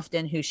 She's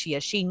confident in who she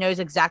is. She knows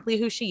exactly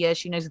who she is.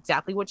 She knows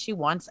exactly what she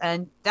wants,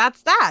 and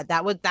that's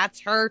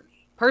her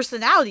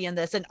personality in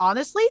this. And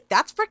honestly,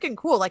 that's freaking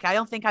cool. Like I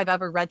don't think I've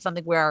ever read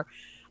something where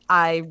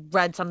I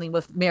read something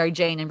with Mary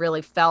Jane and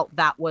really felt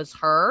that was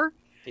her.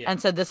 Yeah.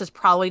 And so this is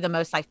probably the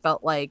most I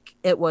felt like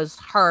it was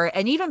her.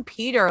 And even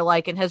Peter,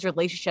 like in his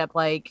relationship,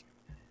 like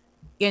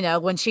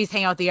when she's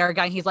hanging out with the other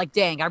guy, and he's like,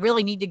 dang, I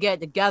really need to get it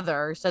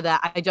together so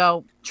that I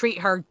don't treat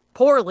her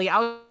poorly.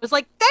 I was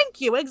like,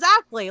 thank you,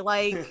 exactly.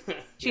 Like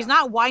she's Yeah.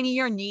 not whiny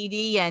or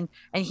needy, and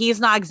he's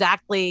not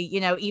exactly,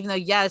 even though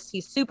yes,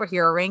 he's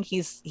superheroing,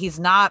 he's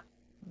not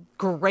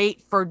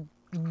great for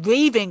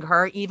leaving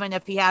her, even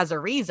if he has a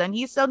reason.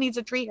 He still needs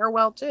to treat her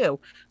well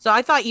too. So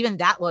I thought even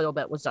that little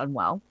bit was done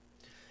well.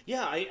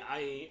 Yeah,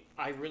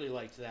 I really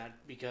liked that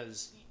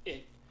because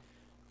it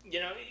you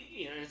know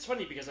it's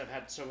funny because I've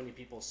had so many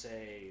people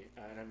say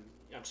and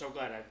I'm so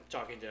glad I'm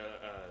talking to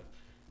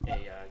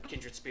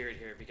kindred spirit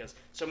here because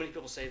so many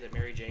people say that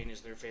Mary Jane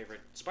is their favorite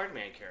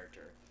Spider-Man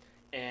character,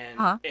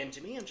 Huh. and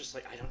to me I'm just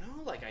like I don't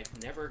know, like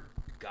I've never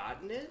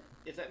gotten it,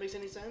 if that makes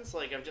any sense.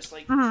 Like I'm just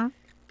like Mm-hmm.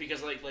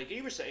 because like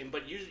you were saying,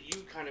 but you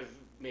kind of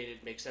made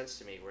it make sense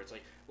to me where it's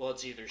like, well,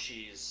 it's either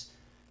she's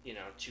you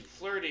know too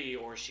flirty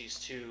or she's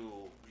too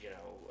you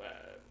know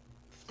like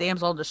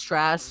Damsel in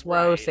distress.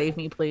 Whoa, right. save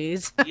me,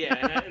 please.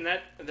 Yeah,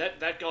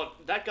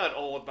 that got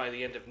old by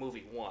the end of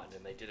movie one,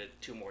 and they did it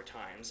two more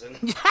times, and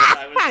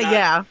I was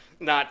Yeah.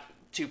 not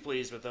too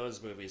pleased with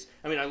those movies.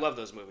 I mean, I love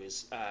those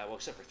movies, well,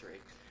 except for three,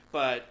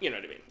 but you know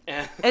what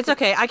I It's mean.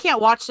 okay. I can't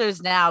watch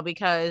those now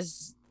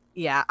because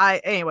yeah,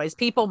 anyways,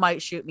 people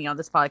might shoot me on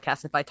this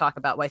podcast if I talk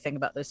about what I think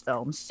about those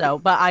films. So,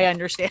 but I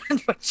understand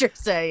what you're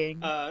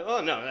saying.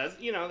 Well, no, that's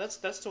you know that's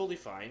totally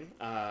fine.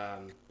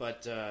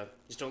 But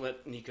just don't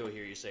let Nico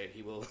hear you say it.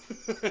 He will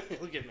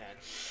he'll get mad.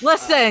 Uh,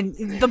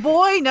 Listen, the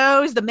boy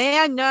knows, the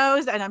man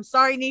knows, and I'm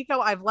sorry, Nico,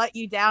 I've let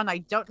you down. I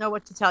don't know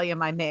what to tell you,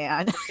 my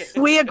man.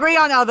 We agree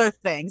on other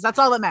things. That's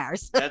all that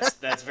matters.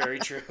 that's very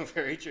true,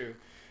 very true.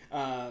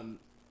 Um,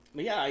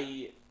 but yeah,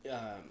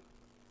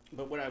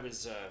 but what I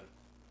was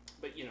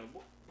but you know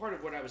part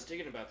of what I was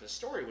digging about this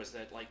story was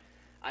that like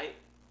I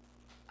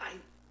I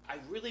I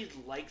really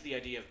like the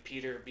idea of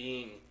Peter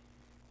being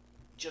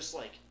just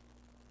like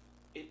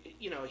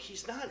you know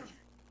he's not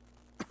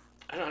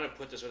I don't know how to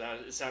put this without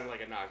it sounding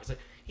like a knock. It's like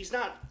he's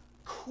not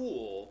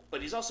cool,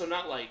 but he's also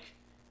not like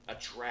a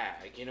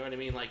drag. You know what I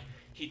mean? Like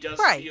he does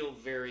Right. feel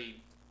very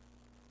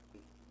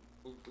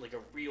like a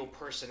real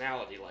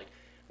personality. Like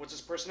what's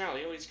his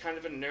personality? Oh, he's kind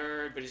of a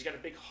nerd, but he's got a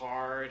big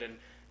heart and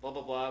blah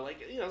blah blah. Like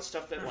you know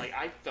stuff that like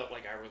I felt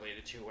like I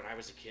related to when I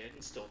was a kid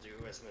and still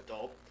do as an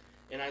adult.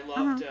 And I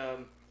loved,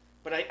 Mhm.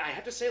 but I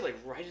had to say like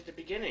right at the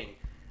beginning.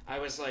 I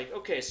was like,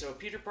 okay, so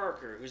Peter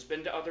Parker, who's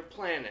been to other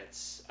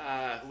planets,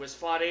 who has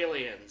fought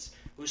aliens,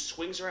 who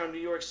swings around New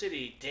York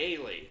City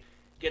daily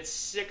gets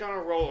sick on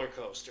a roller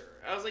coaster.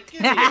 I was like,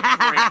 give me a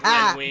break,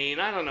 Len Wein.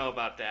 I don't know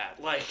about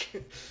that. Like,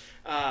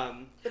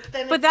 but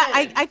then But that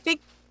again, I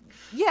think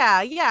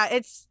yeah,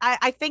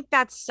 I think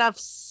that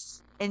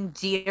stuff's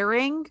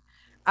endearing.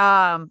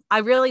 I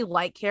really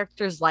like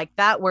characters like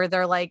that where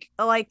they're like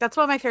that's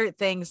one of my favorite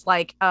things,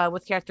 like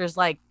with characters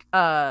like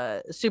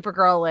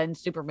Supergirl and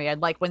Superman,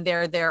 like when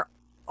they're their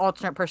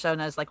alternate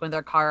personas, like when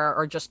they're Kara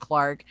or just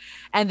Clark.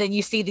 And then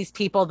you see these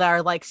people that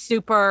are like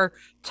super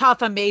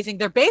tough, amazing.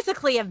 They're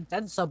basically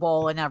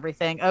invincible and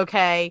everything.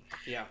 Okay.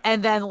 yeah,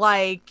 And then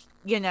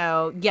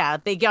yeah,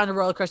 they get on a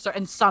roller coaster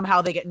and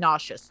somehow they get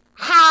nauseous.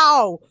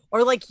 How?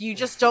 Or like you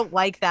just don't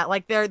like that.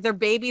 Like they're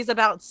babies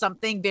about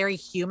something very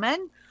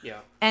human. yeah,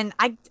 And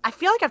I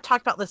feel like I've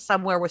talked about this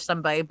somewhere with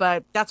somebody,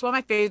 but that's one of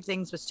my favorite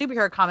things with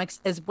superhero comics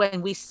is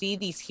when we see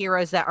these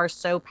heroes that are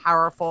so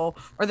powerful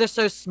or they're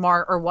so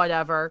smart or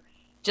whatever,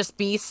 just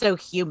be so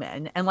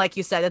human. And like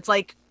you said, it's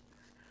like,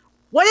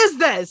 what is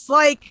this?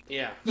 Like,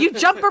 yeah, you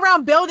jump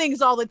around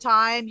buildings all the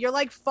time. You're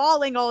like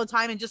falling all the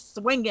time and just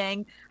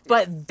swinging, yeah,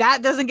 but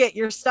that doesn't get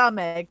your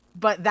stomach,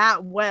 but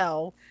that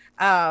will.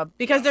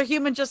 Because yeah. they're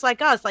human just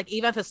like us. Like,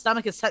 even if his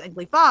stomach is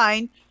technically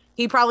fine,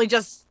 he probably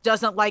just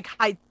doesn't like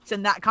heights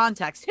in that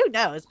context. Who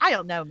knows? I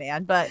don't know,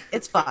 man, but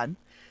it's fun.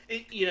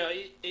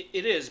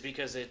 It is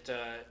because it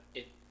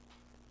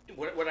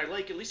what I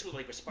like, at least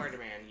with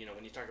Spider-Man,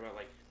 when you talk about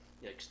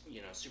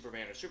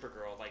Superman or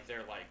Supergirl, like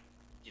they're like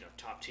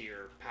top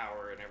tier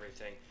power and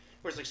everything,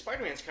 whereas like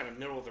Spider-Man's kind of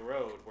middle of the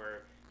road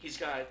where he's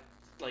got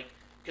like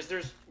because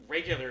there's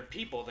regular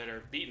people that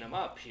are beating him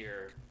up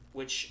here,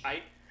 which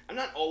I'm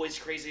not always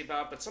crazy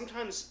about, but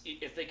sometimes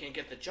if they can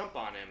get the jump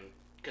on him,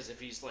 because if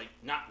he's like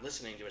not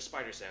listening to his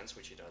spider sense,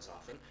 which he does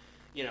often,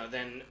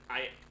 then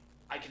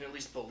I can at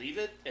least believe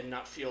it and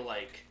not feel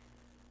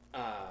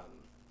um,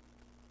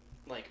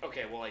 like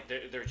okay, well, like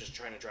they're just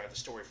trying to drive the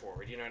story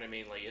forward. You know what I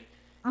mean? Like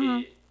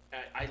Mhm.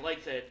 I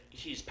like that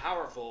he's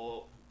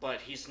powerful, but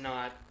he's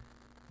not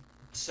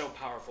so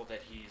powerful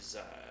that he's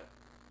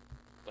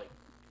like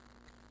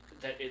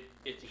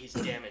he's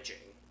damaging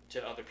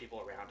to other people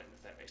around him.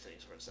 If that makes any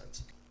sort of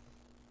sense.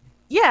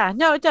 Yeah,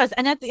 no, it does.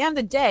 And at the end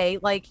of the day,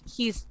 like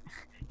he's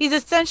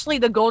essentially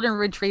the golden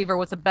retriever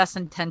with the best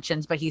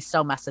intentions, but he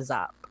still messes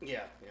up.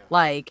 Yeah, yeah,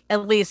 Like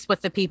at least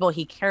with the people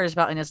he cares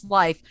about in his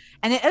life.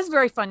 And it is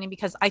very funny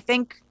because I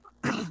think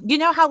you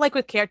know how like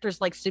with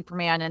characters like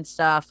Superman and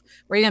stuff,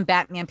 or even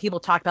Batman, people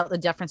talk about the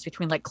difference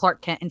between like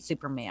Clark Kent and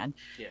Superman,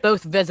 yeah,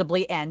 both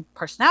visibly and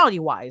personality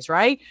wise,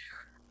 right?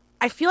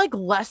 I feel like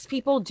less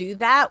people do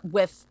that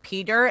with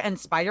Peter and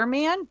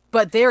Spider-Man,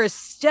 but there is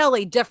still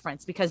a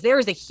difference because there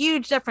is a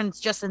huge difference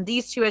just in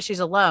these two issues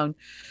alone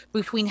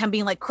between him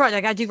being like, crud,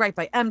 I gotta do right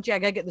by MJ, I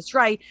gotta get this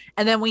right.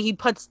 And then when he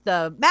puts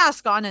the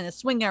mask on and is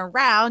swinging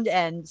around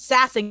and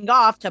sassing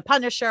off to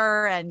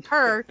Punisher and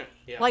Kurt,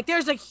 yeah. like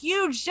there's a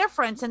huge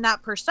difference in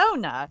that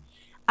persona.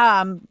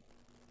 Um,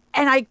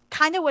 and I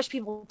kind of wish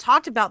people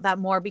talked about that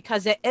more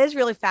because it is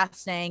really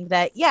fascinating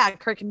that yeah,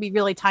 Kurt can be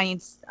really tiny,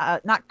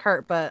 not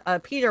Kurt,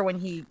 but Peter when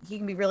he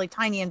can be really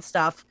tiny and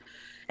stuff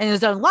in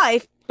his own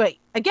life. But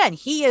again,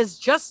 he is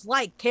just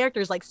like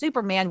characters like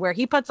Superman, where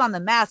he puts on the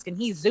mask and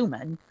he's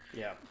zooming,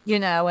 Yeah.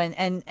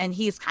 and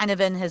he's kind of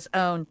in his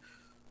own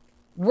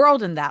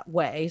world in that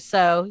way.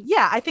 So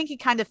yeah, I think he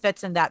kind of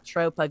fits in that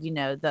trope of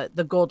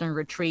the golden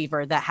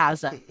retriever that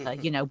has a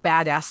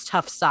badass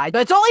tough side,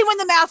 but it's only when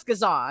the mask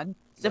is on.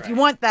 So if you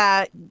Right. want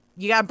that,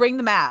 you gotta bring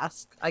the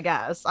mask. I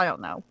guess I don't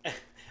know.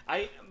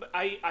 I,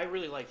 I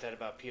really like that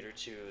about Peter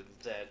too.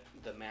 That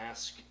the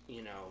mask,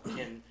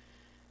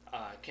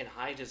 can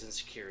hide his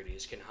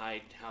insecurities, can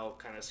hide how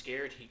kind of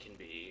scared he can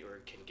be or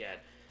can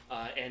get,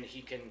 and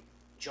he can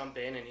jump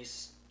in and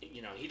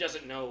he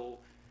doesn't know.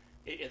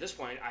 At this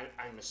point,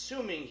 I'm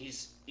assuming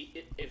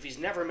if he's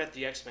never met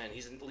the X Men,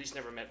 he's at least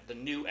never met the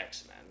new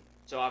X Men.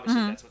 So obviously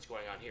Mm-hmm. that's what's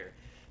going on here.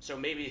 So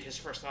maybe his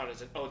first thought is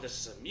that, oh,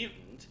 this is a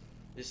mutant,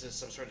 this is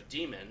some sort of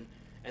demon,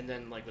 and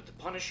then like with the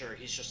Punisher,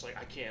 he's just like,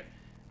 I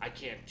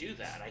can't do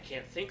that. I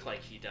can't think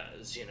like he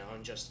does,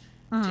 and just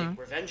take Mm-hmm.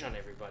 revenge on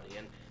everybody.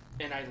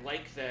 And I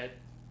like that,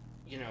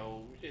 you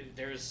know,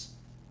 there's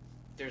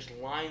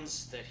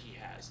lines that he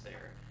has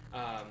there.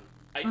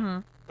 I Mm-hmm.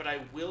 but I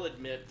will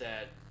admit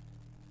that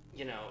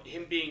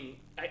him being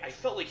I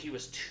felt like he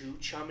was too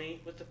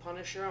chummy with the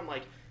Punisher. I'm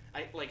like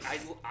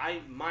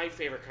my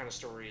favorite kind of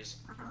stories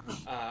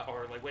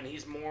are like when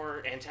he's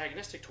more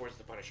antagonistic towards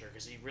the Punisher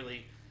because he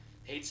really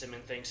hates him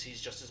and thinks he's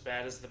just as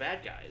bad as the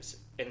bad guys.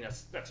 And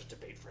that's a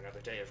debate for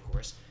another day, of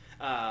course.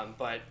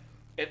 But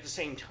at the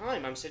same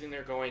time, I'm sitting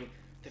there going,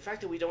 the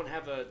fact that we don't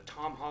have a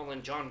Tom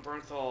Holland, John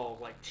Bernthal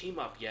like team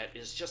up yet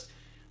is just,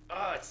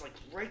 it's like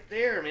right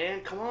there,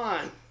 man. Come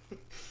on.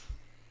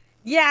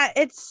 Yeah,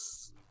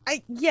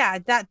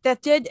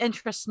 that did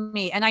interest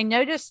me, and I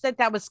noticed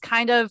that was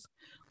kind of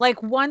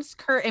like once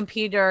Kurt and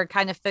Peter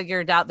kind of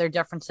figured out their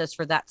differences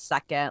for that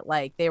second,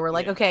 like they were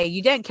like, Yeah. okay,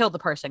 you didn't kill the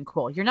person,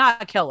 cool, you're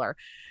not a killer.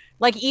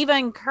 Like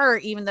even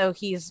Kurt, even though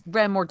he's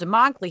been more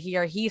demonically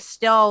here, he's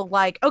still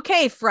like,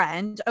 okay,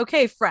 friend,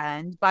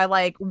 by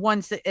like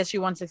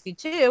issue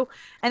 162.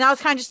 And I was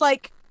kind of just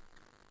like,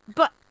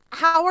 but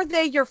how are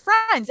they your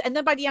friends? And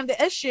then by the end of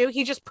the issue,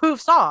 he just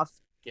poofs off.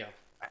 Yeah.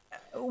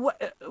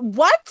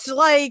 What?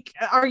 Like,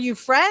 are you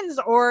friends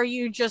or are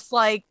you just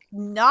like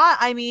not?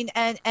 I mean,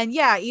 and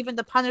yeah, even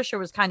the Punisher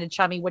was kind of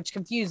chummy, which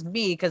confused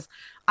me because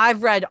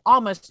I've read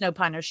almost no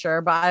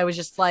Punisher, but I was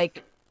just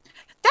like,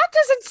 that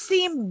doesn't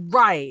seem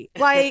right.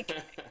 Like,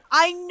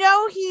 I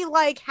know he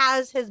like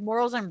has his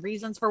morals and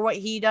reasons for what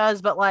he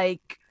does, but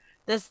like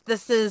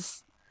this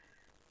is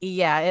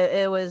yeah,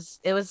 it was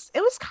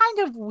kind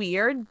of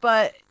weird,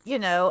 but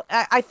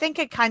I think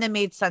it kind of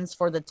made sense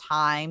for the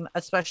time,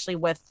 especially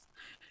with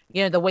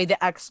the way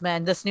the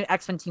X-Men, this new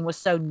X-Men team was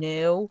so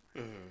new.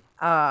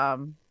 Hmm.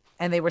 Um,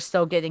 and they were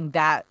still getting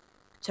that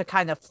to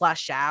kind of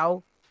flesh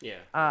out. Yeah.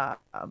 Yeah.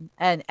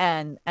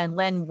 And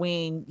Len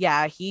Wein,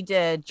 yeah, he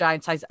did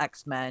Giant Size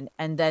X-Men,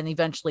 and then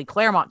eventually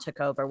Claremont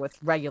took over with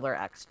regular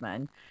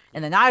X-Men.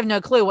 And then I have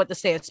no clue what the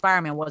state of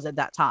Spider-Man was at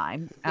that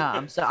time.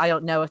 So I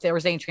don't know if there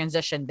was any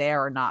transition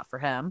there or not for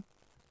him.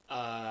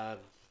 uh,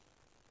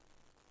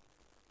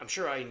 I'm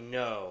sure I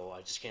know.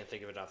 I just can't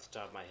think of it off the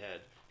top of my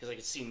head because I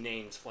could see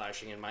names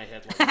flashing in my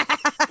head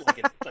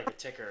like a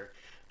ticker.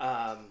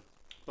 Um,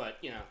 but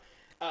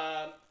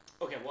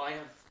okay. Well, I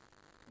have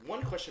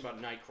one question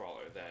about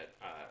Nightcrawler that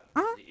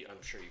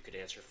I'm sure you could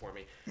answer for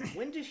me.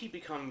 When did he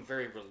become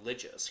very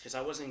religious? Because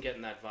I wasn't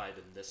getting that vibe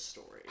in this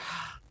story.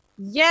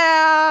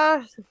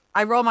 Yeah,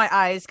 I roll my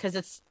eyes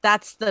because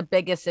that's the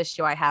biggest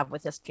issue I have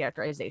with his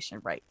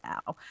characterization right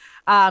now.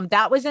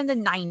 That was in the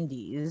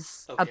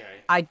 90s. Okay.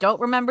 I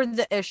don't remember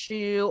the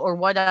issue or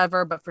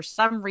whatever, but for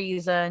some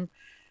reason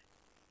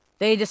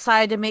they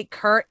decided to make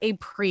Kurt a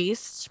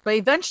priest, but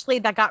eventually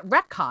that got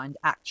retconned,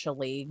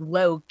 actually,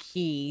 low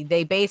key.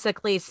 They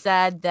basically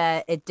said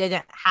that it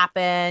didn't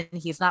happen.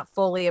 He's not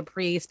fully a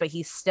priest, but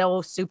he's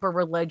still super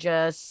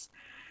religious.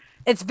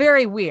 It's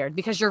very weird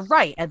because you're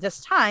right. At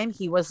this time,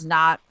 he was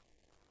not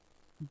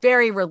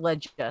very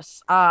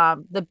religious.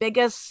 The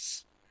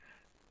biggest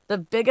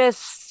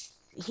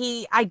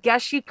he, I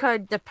guess you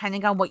could,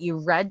 depending on what you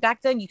read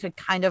back then, you could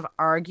kind of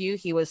argue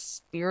he was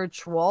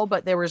spiritual,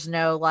 but there was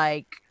no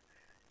like,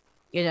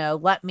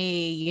 let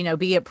me,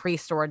 be a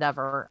priest or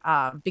whatever.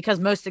 Because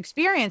most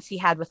experience he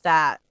had with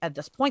that at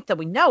this point that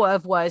we know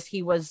of was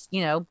he was,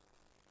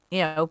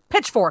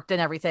 pitchforked and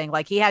everything.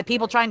 Like he had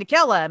people Right. trying to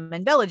kill him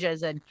in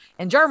villages and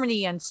in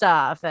Germany and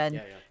stuff. And,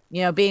 Yeah.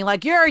 Yeah. being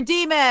like, you're a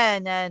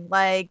demon and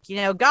like,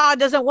 God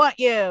doesn't want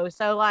you.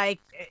 So like,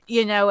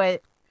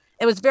 it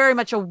was very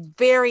much a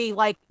very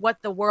like what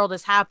the world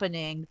is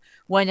happening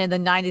when in the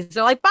 90s.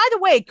 They're like, by the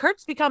way,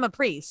 Kurt's become a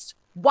priest.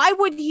 Why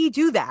would he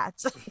do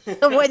that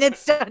when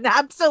it's done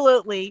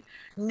absolutely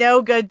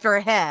no good for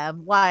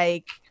him?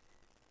 Like,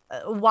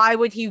 why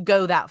would he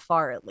go that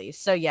far at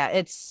least? So yeah,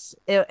 it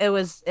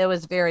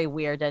was very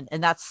weird,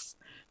 and that's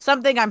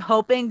something I'm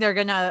hoping they're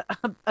gonna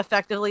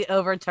effectively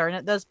overturn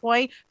at this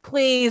point.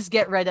 Please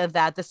get rid of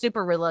that. The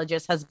super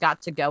religious has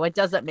got to go. It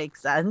doesn't make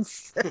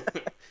sense.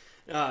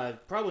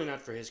 Probably not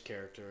for his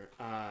character.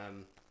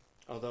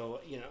 Although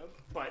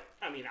but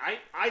I mean,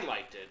 I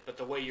liked it, but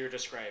the way you're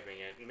describing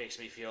it makes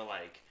me feel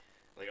like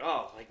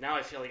oh, like now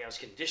I feel like I was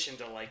conditioned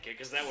to like it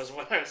because that was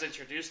what I was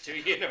introduced to.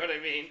 You know what I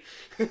mean?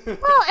 Well,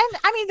 and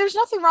I mean, there's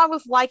nothing wrong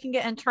with liking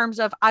it in terms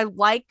of I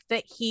like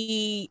that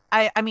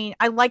I mean,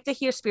 I like that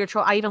he is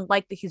spiritual. I even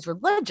like that he's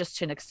religious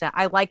to an extent.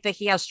 I like that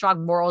he has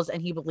strong morals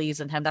and he believes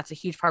in him. That's a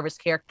huge part of his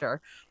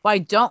character. What I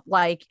don't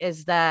like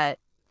is that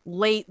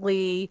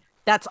lately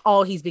that's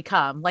all he's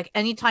become. Like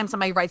anytime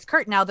somebody writes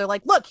Kurt now, they're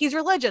like, look, he's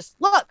religious.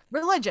 Look,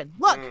 religion.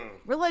 Look, Mm,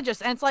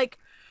 religious. And it's like,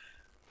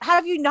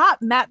 have you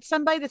not met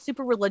somebody that's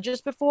super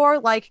religious before?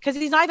 Like, because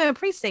he's not even a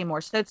priest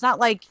anymore. So it's not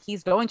like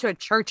he's going to a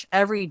church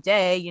every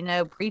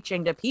day,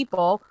 preaching to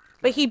people,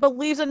 but he right.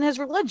 believes in his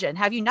religion.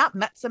 Have you not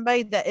met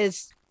somebody that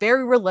is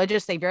very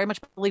religious? They very much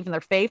believe in their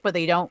faith, but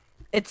they don't,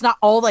 it's not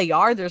all they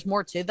are. There's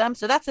more to them.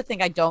 So that's the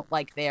thing I don't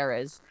like there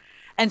is.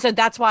 And so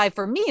that's why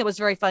for me, it was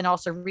very fun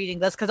also reading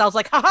this because I was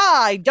like,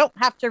 haha, I don't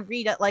have to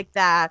read it like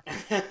that.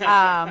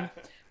 Um,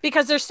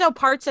 because there's still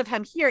parts of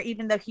him here,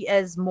 even though he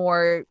is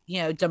more,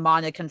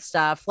 demonic and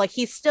stuff. Like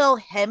he's still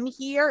him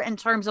here in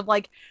terms of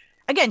like,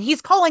 again,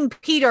 he's calling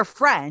Peter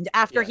friend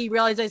after Yeah. he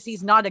realizes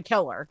he's not a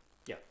killer.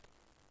 Yeah.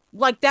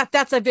 Like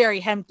that's a very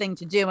him thing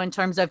to do in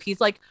terms of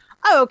he's like,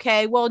 oh,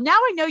 okay, well now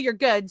I know you're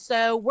good,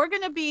 so we're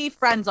gonna be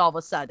friends all of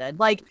a sudden.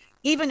 Like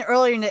even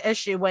earlier in the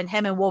issue when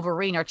him and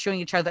Wolverine are chewing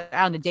each other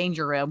out in the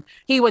danger room,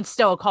 he would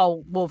still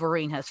call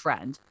Wolverine his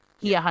friend.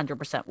 He Yeah.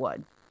 100%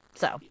 would.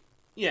 So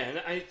Yeah, and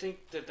I think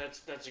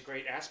that's a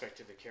great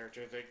aspect of the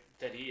character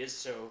that he is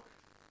so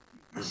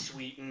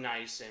sweet and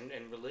nice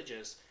and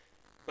religious,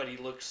 but he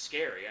looks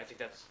scary. I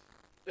think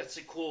that's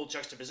a cool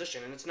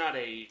juxtaposition, and it's not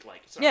a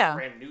yeah,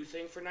 brand new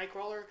thing for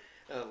Nightcrawler.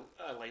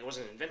 Like it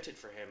wasn't invented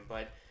for him,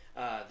 but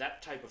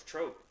that type of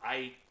trope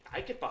I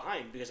get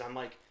behind because I'm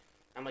like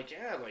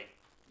yeah,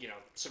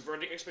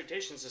 subverting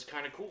expectations is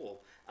kind of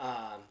cool.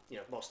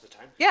 Most of the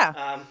time. yeah.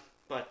 Um,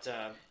 But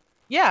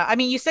Yeah, I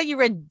mean, you said you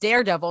read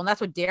Daredevil, and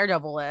that's what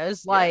Daredevil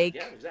is. yeah, yeah, Like,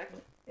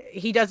 exactly.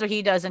 he does what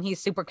he does, and he's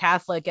super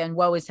Catholic, and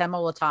woe is him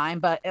all the time.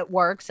 But it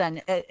works,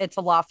 and it's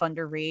a lot of fun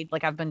to read.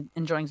 Like, I've been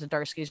enjoying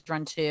Zdarsky's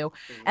run too,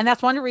 Hmm. and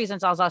that's one of the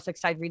reasons I was also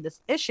excited to read this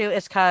issue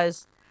is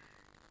because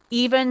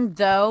even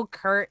though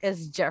Kurt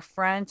is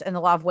different in a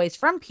lot of ways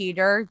from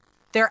Peter,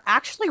 they're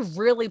actually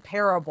really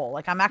pairable.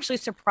 Like, I'm actually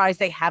surprised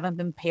they haven't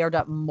been paired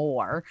up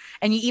more.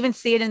 And you even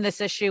see it in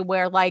this issue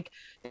where, like,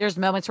 there's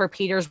moments where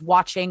Peter's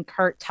watching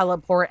Kurt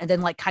teleport and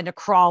then, like, kind of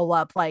crawl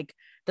up, like,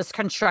 this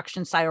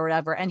construction site or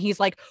whatever. And he's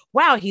like,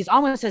 wow, he's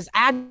almost as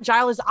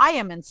agile as I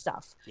am and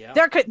stuff. Yeah.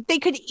 They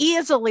could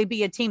easily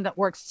be a team that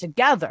works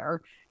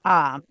together.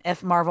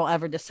 If Marvel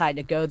ever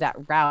decided to go that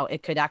route,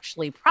 it could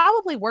actually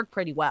probably work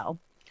pretty well.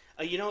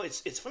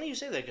 It's funny you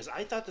say that because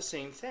I thought the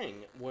same thing.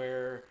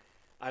 Where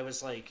I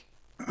was like,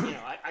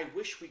 I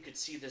wish we could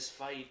see this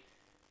fight.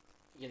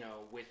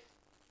 With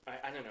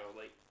I don't know,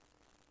 like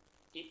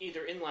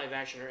either in live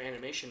action or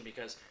animation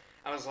because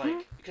I was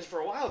like, because for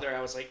a while there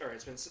I was like, all right,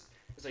 it's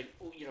like,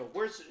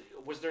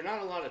 was there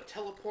not a lot of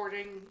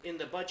teleporting in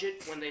the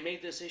budget when they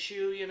made this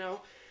issue,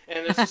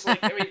 And it's just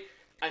like, I mean,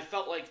 I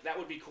felt like that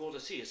would be cool to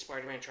see a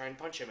Spider-Man try and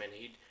punch him and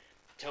he'd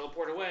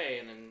teleport away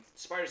and then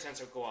Spider Sense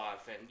would go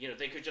off and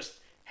they could just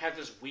have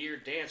this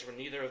weird dance where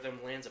neither of them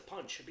lands a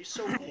punch. It'd be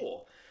so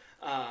cool.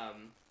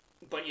 Um,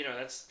 but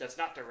that's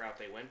not the route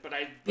they went.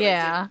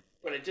 Yeah.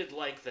 But I did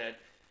like that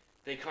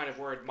they kind of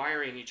were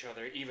admiring each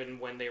other even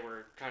when they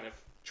were kind of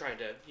trying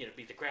to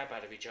beat the crap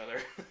out of each other.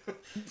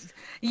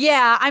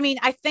 Yeah, I mean,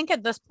 I think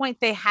at this point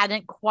they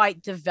hadn't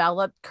quite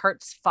developed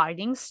Kurt's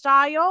fighting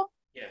style,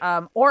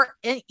 Yeah, or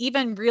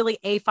even really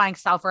a fighting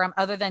style for him,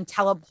 other than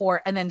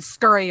teleport and then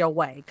scurry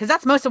away. Because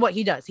that's most of what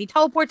he does. He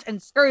teleports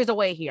and scurries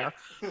away yeah,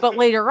 here. But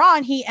later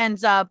on, he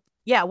ends up.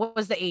 Yeah, what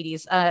was the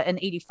 80s? In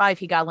 85,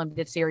 he got a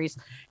limited series.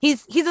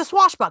 He's a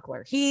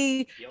swashbuckler. He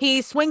yep.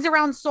 he swings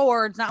around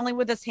swords not only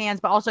with his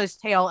hands but also his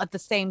tail at the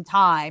same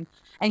time,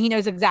 and he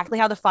knows exactly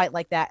how to fight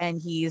like that.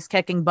 And he's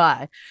kicking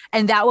butt,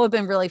 and that would have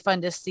been really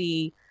fun to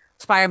see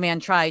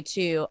Spider-Man try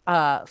to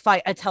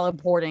fight a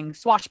teleporting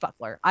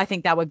swashbuckler. I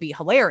think that would be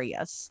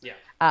hilarious.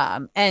 Yeah.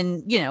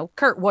 And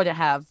Kurt wouldn't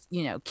have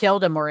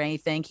killed him or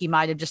anything. He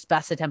might have just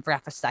bested him for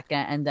half a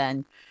second, and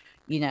then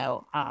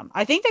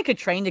I think they could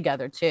train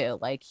together too.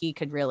 Like, he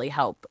could really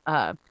help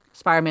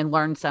Spider-Man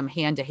learn some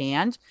hand to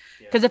hand.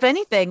 Yeah. Because if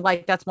anything,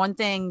 like, that's one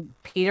thing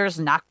Peter's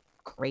not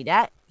great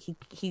at.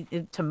 He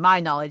to my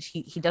knowledge,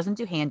 he doesn't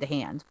do hand to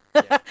hand.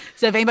 Yeah.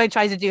 So if anybody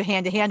tries to do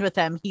hand to hand with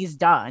him, he's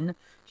done.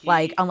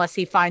 Like, He unless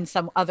he finds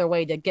some other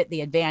way to get the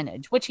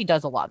advantage, which he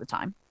does a lot of the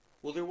time.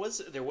 Well, there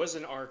was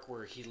an arc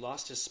where he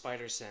lost his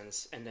spider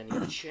sense, and then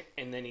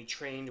and then he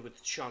trained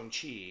with Shang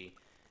Chi,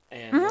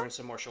 and Mhm. learned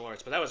some martial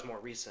arts. But that was more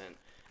recent.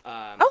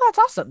 Um, Oh, that's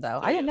awesome though.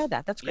 but I didn't yes, know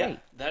that. That's yeah, great.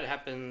 that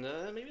happened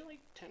maybe like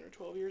 10 or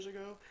 12 years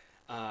ago.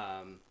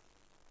 Um,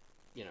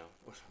 oh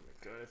my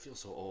god, I feel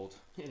so old.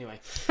 Anyway,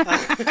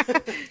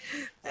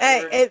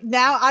 Hey, we're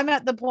now I'm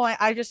at the point.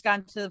 I just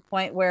gotten to the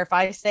point where if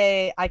I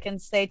can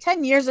say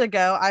 10 years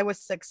ago, I was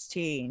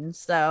 16.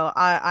 So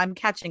I'm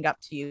catching up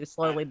to you I,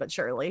 slowly but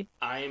surely.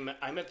 I'm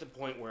at the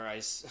point where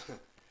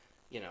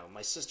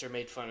my sister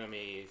made fun of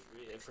me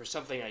for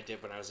something I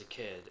did when I was a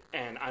kid,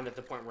 and I'm at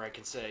the point where I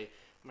can say,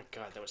 oh my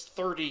God, that was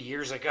 30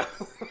 years ago.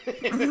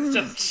 It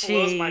just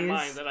blows my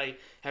mind Jeez. that I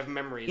have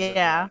memories of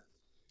Yeah.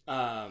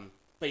 that.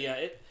 But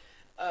yeah,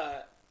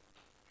 uh,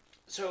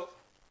 so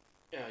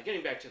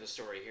getting back to the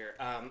story here,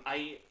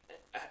 I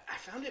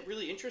found it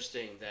really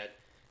interesting that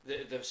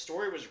the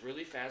story was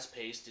really fast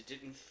paced. It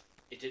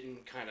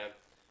didn't kind of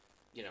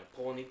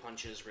pull any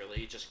punches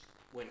really. It just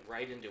went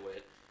right into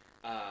it.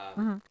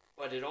 Mhm.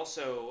 But it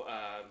also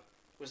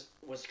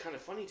was kind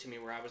of funny to me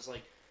where I was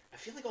like, I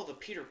feel like all the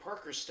Peter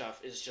Parker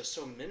stuff is just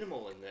so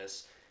minimal in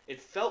this.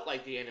 It felt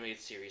like the animated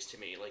series to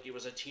me, like it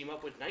was a team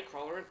up with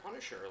Nightcrawler and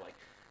Punisher.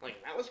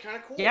 Like that was kind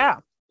of cool. Yeah.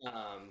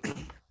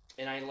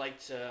 And I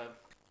liked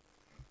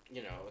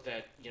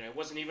that it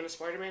wasn't even a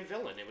Spider-Man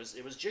villain. It was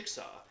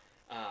Jigsaw,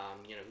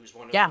 who's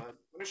one of Yeah.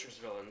 Punisher's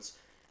villains.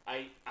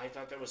 I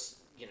thought that was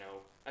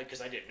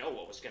because I didn't know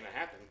what was going to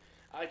happen.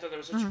 I thought that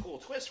was such a Mhm. cool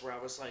twist where I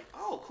was like,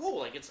 oh, cool.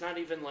 Like it's not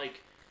even like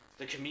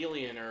the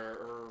Chameleon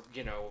or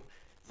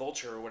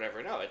Vulture or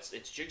whatever. No, it's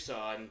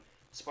Jigsaw and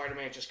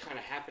Spider-Man just kind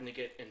of happened to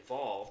get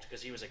involved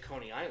because he was at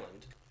Coney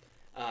Island.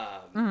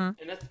 Mhm.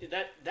 And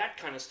that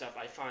kind of stuff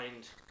I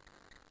find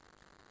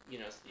you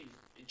know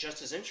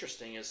just as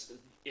interesting as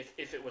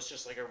if it was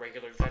just like a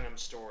regular Venom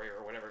story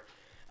or whatever.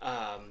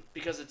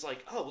 Because it's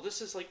like, oh, well,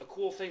 this is like a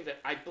cool thing that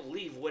I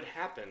believe would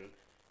happen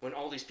when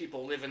all these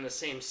people live in the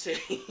same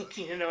city.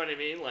 You know what I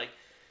mean? Like,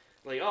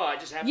 oh, I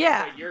just happened to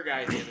Yeah. fight your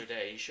guy the other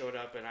day. He showed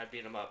up and I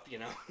beat him up.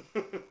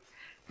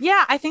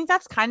 Yeah, I think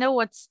that's kind of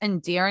what's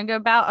endearing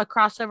about a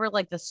crossover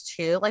like this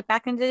too. Like,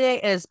 back in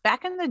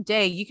the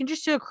day, you can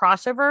just do a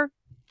crossover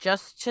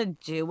just to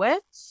do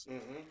it. Hmm.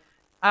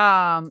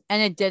 And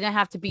it didn't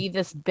have to be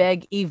this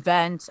big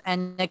event,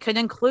 and it could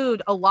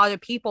include a lot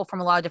of people from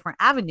a lot of different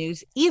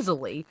avenues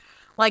easily.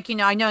 Like,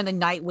 I know in the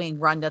Nightwing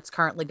run that's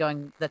currently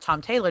going, that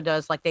Tom Taylor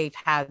does, like they've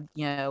had,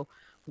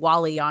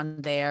 Wally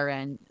on there,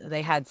 and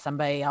they had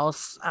somebody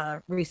else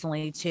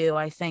recently too.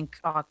 I think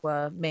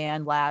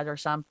Aquaman Lad or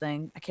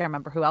something. I can't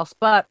remember who else,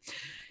 but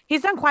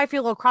he's done quite a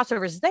few little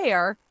crossovers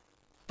there.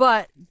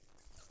 But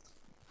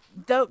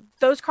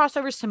those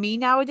crossovers to me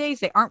nowadays,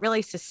 they aren't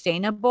really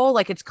sustainable.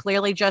 Like, it's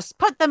clearly just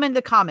put them in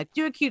the comic,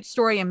 do a cute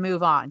story and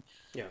move on.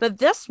 Yeah. But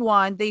this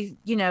one,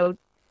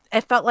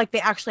 it felt like they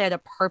actually had a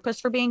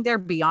purpose for being there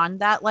beyond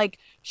that. Like,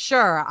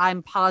 sure,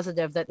 I'm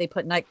positive that they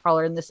put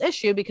Nightcrawler in this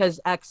issue because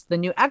the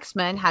new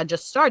X-Men had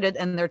just started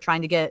and they're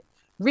trying to get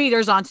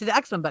readers onto the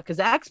X-Men book, because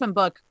the X-Men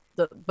book,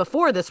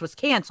 before this, was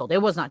canceled.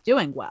 It was not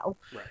doing well.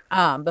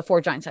 Right.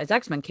 Before Giant Size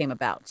X-Men came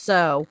about.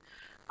 So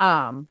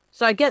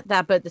I get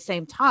that, but at the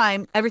same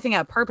time, everything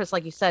had purpose,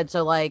 like you said.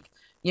 So, like,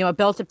 it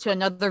built up to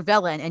another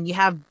villain, and you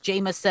have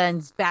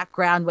Jameson's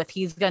background with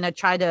he's gonna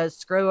try to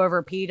screw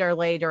over Peter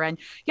later, and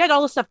you had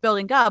all this stuff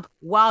building up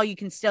while you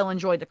can still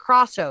enjoy the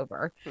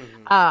crossover.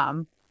 Mm-hmm.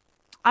 Um,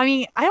 I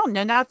mean, I don't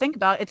know, now to think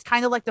about it, it's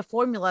kind of like the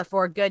formula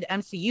for a good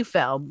MCU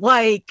film,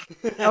 like,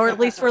 or at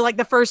least for like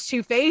the first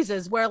two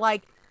phases, where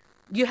like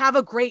you have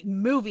a great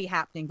movie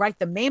happening, right?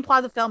 The main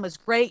plot of the film is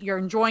great, you're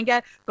enjoying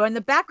it, but in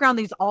the background,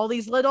 these all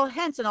these little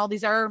hints and all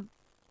these are,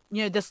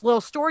 this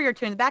little story or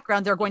two in the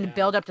background, they're going to Yeah.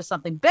 build up to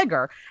something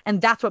bigger,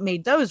 and that's what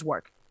made those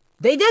work.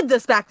 They did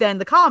this back then in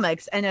the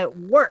comics, and it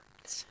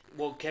worked.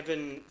 Well,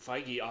 Kevin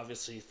Feige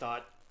obviously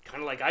thought, kind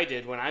of like I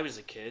did when I was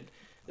a kid,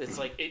 it's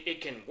like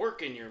it can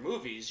work in your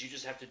movies, you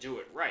just have to do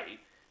it right.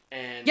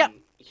 Yep. And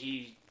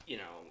he,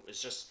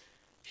 it's just,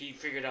 he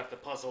figured out the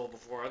puzzle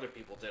before other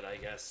people did, I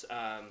guess.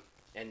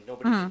 And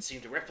nobody Mm-hmm. could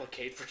seem to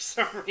replicate for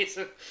some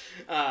reason.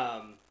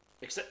 Um,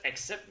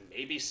 except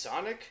maybe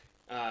Sonic.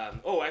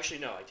 Oh, actually,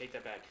 no, I take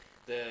that back.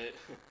 The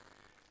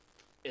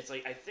It's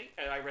like, I think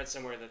I read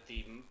somewhere that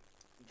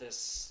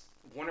this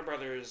Warner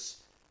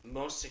Brothers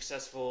most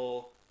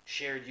successful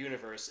shared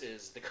universe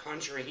is the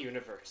Conjuring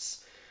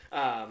universe.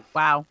 Um,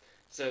 Wow.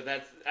 so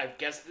that's, I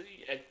guess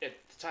at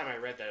the time I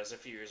read that, it was a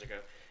few years ago.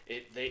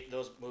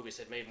 Those movies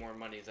had made more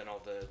money than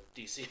all the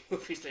DC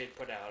movies they had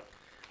put out.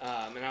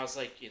 And I was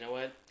like, you know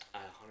what? I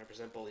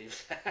 100%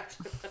 believe that.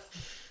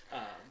 um,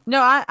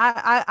 No,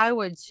 I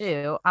would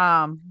too.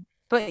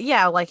 But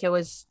yeah, like, it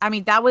was, I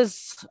mean, that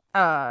was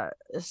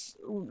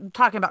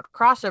talking about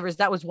crossovers,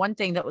 that was one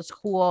thing that was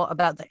cool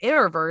about the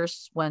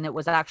Arrowverse when it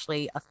was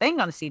actually a thing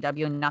on the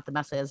CW and not the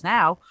mess it is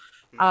now.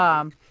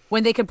 mhm.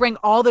 When they could bring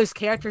all those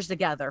characters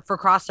together for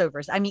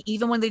crossovers. I mean,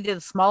 even when they did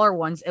the smaller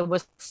ones, it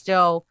was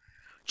still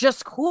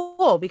just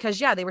cool because,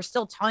 yeah, they were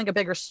still telling a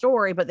bigger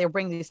story, but they were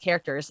bringing these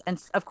characters.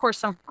 And of course,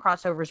 some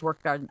crossovers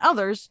worked better than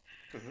others,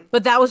 Mhm.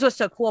 but that was what's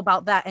so cool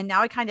about that. And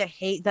now I kind of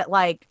hate that,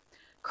 like,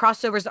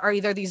 crossovers are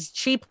either these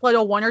cheap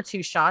little one or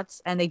two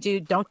shots, and they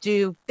don't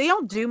do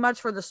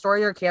much for the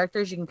story or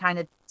characters. You can kind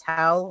of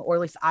tell, or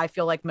at least I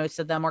feel like most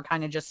of them are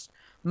kind of just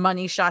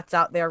money shots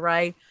out there,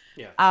 right?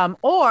 Yeah.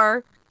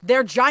 Or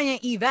they're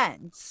giant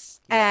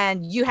events, Yeah.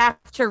 and you have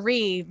to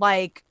read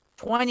like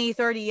 20,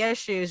 30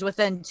 issues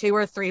within 2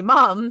 or 3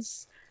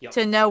 months Yep.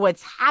 to know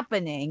what's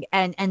happening.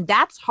 And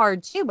that's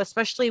hard too,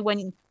 especially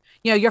when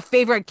your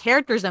favorite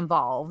characters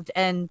involved,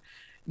 and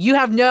you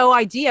have no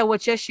idea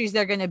which issues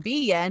they're going to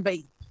be in, but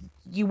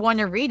you want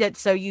to read it,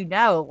 so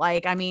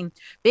like, I mean,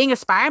 being a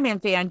Spider-Man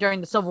fan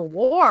during the Civil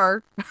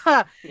War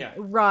Yeah.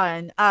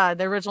 run,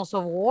 the original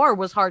Civil War,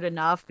 was hard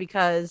enough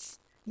because,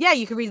 yeah,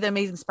 you could read the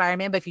Amazing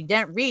Spider-Man, but if you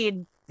didn't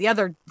read the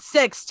other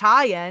 6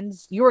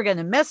 tie-ins, you were going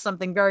to miss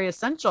something very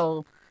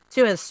essential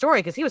to his story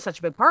because he was such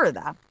a big part of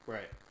that.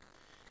 Right.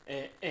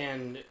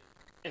 And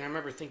and I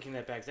remember thinking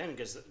that back then,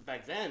 because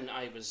back then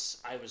I was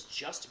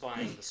just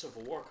buying the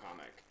Civil War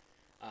comic.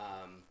 So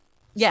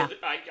Yeah.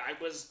 I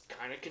was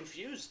kind of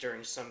confused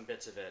during some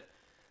bits of it.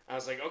 I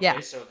was like, okay, Yeah.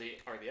 so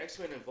are the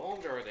X-Men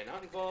involved or are they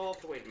not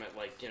involved? Wait a minute,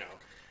 like,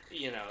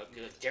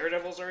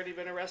 Daredevil's already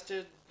been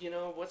arrested.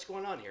 What's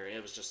going on here? And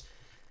it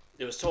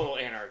was total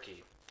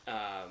anarchy.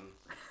 Um,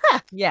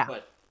 Yeah.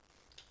 but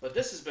but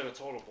this has been a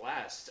total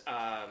blast.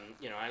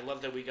 I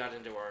love that we got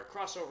into our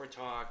crossover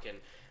talk, and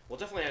we'll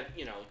definitely have,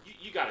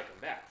 you got to come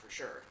back for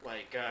sure.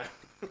 Like,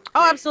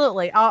 Oh,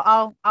 absolutely.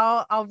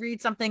 I'll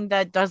read something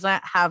that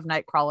doesn't have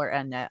Nightcrawler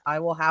in it. I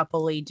will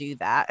happily do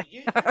that.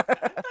 I'm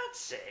not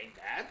saying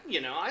that.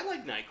 I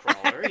like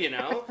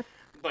Nightcrawler.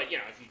 But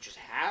if you just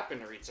happen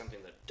to read something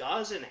that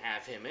doesn't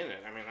have him in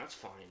it, I mean, that's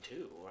fine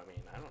too. I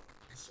mean, I don't.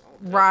 It's all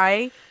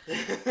Right.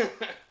 good.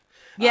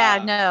 Yeah,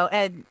 uh, no,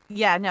 and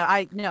yeah,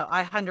 I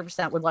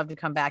 100% would love to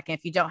come back. And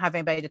if you don't have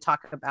anybody to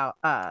talk about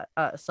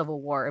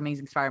Civil War,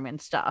 Amazing Spider-Man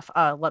stuff,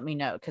 let me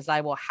know because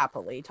I will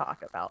happily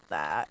talk about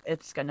that.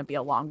 It's gonna be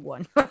a long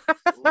one. ooh,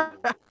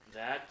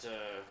 that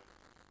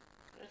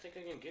I think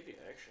I can give you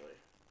actually.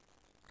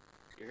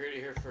 You're here to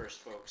hear first,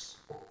 folks.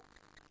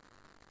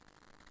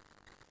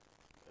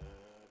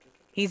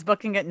 He's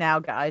booking it now,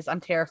 guys.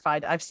 I'm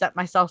terrified. I've set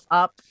myself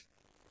up.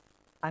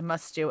 I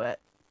must do it.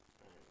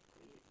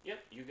 Yep,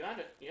 you You got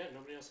it. Yeah,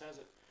 nobody else has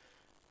it.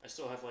 I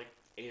still have like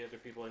 8 other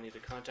people I need to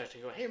contact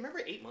and go, hey,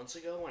 remember 8 months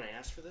ago when I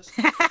asked for this?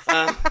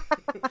 Um,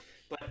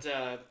 but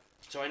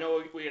so I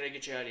know we got to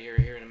get you out of here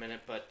in a minute,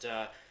 but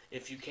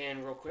if you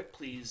can, real quick,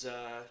 please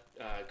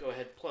go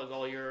ahead, plug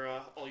all your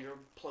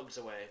plugs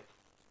away.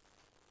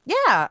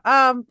 Yeah,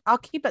 I'll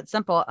keep it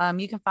simple.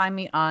 You can find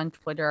me on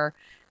Twitter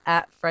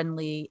at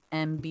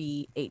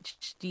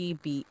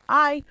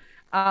friendlymBHDBI.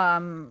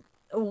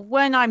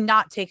 When I'm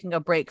not taking a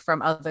break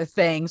from other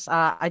things,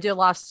 I do a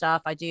lot of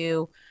stuff. I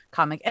do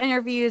comic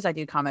interviews, I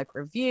do comic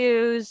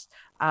reviews.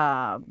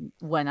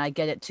 When I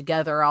get it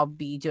together, I'll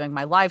be doing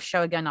my live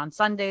show again on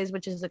Sundays,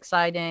 which is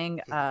exciting.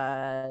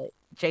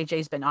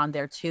 JJ's been on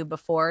there too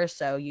before,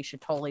 so you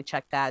should totally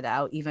check that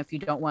out. Even if you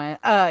don't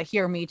want to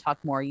hear me talk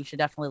more, you should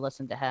definitely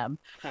listen to him.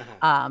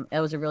 It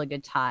was a really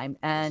good time.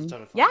 It was a And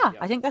ton of fun. yeah, Yeah,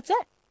 I think that's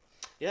it.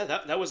 yeah,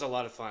 that was a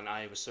lot of fun.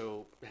 I was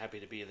so happy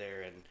to be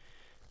there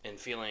and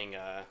feeling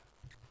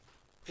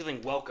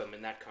welcome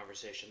in that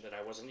conversation that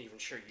I wasn't even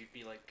sure you'd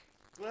be like,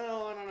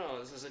 well, I don't know,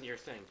 this isn't your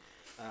thing.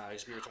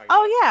 Because we were talking about,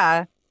 Oh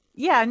yeah. you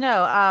Yeah,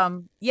 know,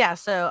 no. Yeah,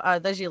 so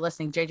those of you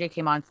listening, JJ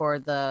came on for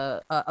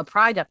the a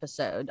Pride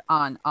episode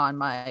on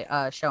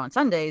my show on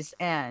Sundays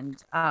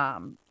and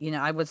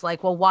I was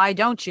like, "Well, why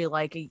don't you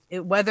like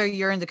whether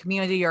you're in the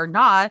community or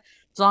not,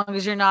 as long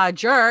as you're not a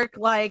jerk,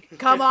 like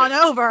come on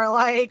over.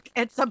 Like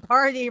it's a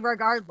party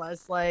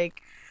regardless."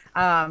 Like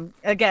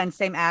again,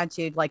 same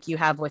attitude like you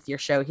have with your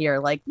show here.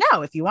 Like,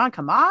 no, if you want to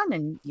come on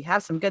and you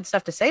have some good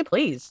stuff to say,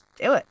 please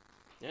do it.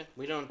 yeah,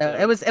 we don't. So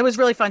it was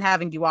really fun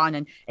having you on,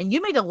 and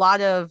you made a lot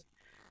of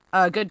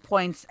good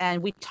points,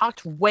 and we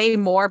talked way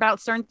more about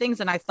certain things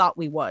than I thought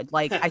we would.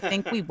 Like I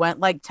think we went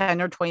like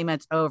 10 or 20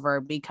 minutes over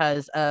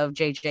because of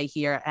JJ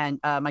here and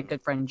my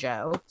good friend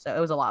Joe. So it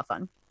was a lot of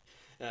fun.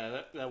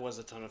 That was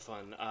a ton of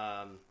fun.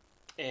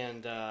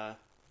 And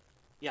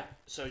yeah,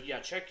 so yeah,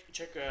 check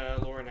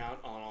Lauren out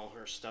on all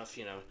her stuff.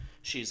 You know,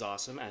 she's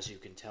awesome, as you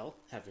can tell,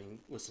 having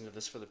listened to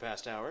this for the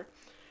past hour.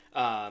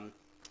 Um,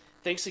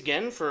 Thanks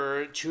again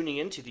for tuning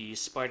in to the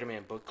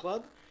Spider-Man Book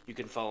Club. You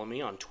can follow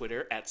me on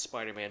Twitter at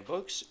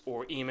SpiderManBooks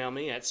or email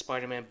me at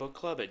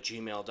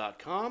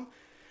SpiderManBookClub@gmail.com.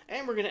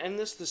 And we're going to end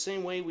this the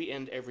same way we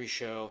end every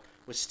show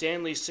with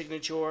Stanley's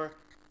signature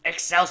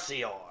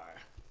Excelsior!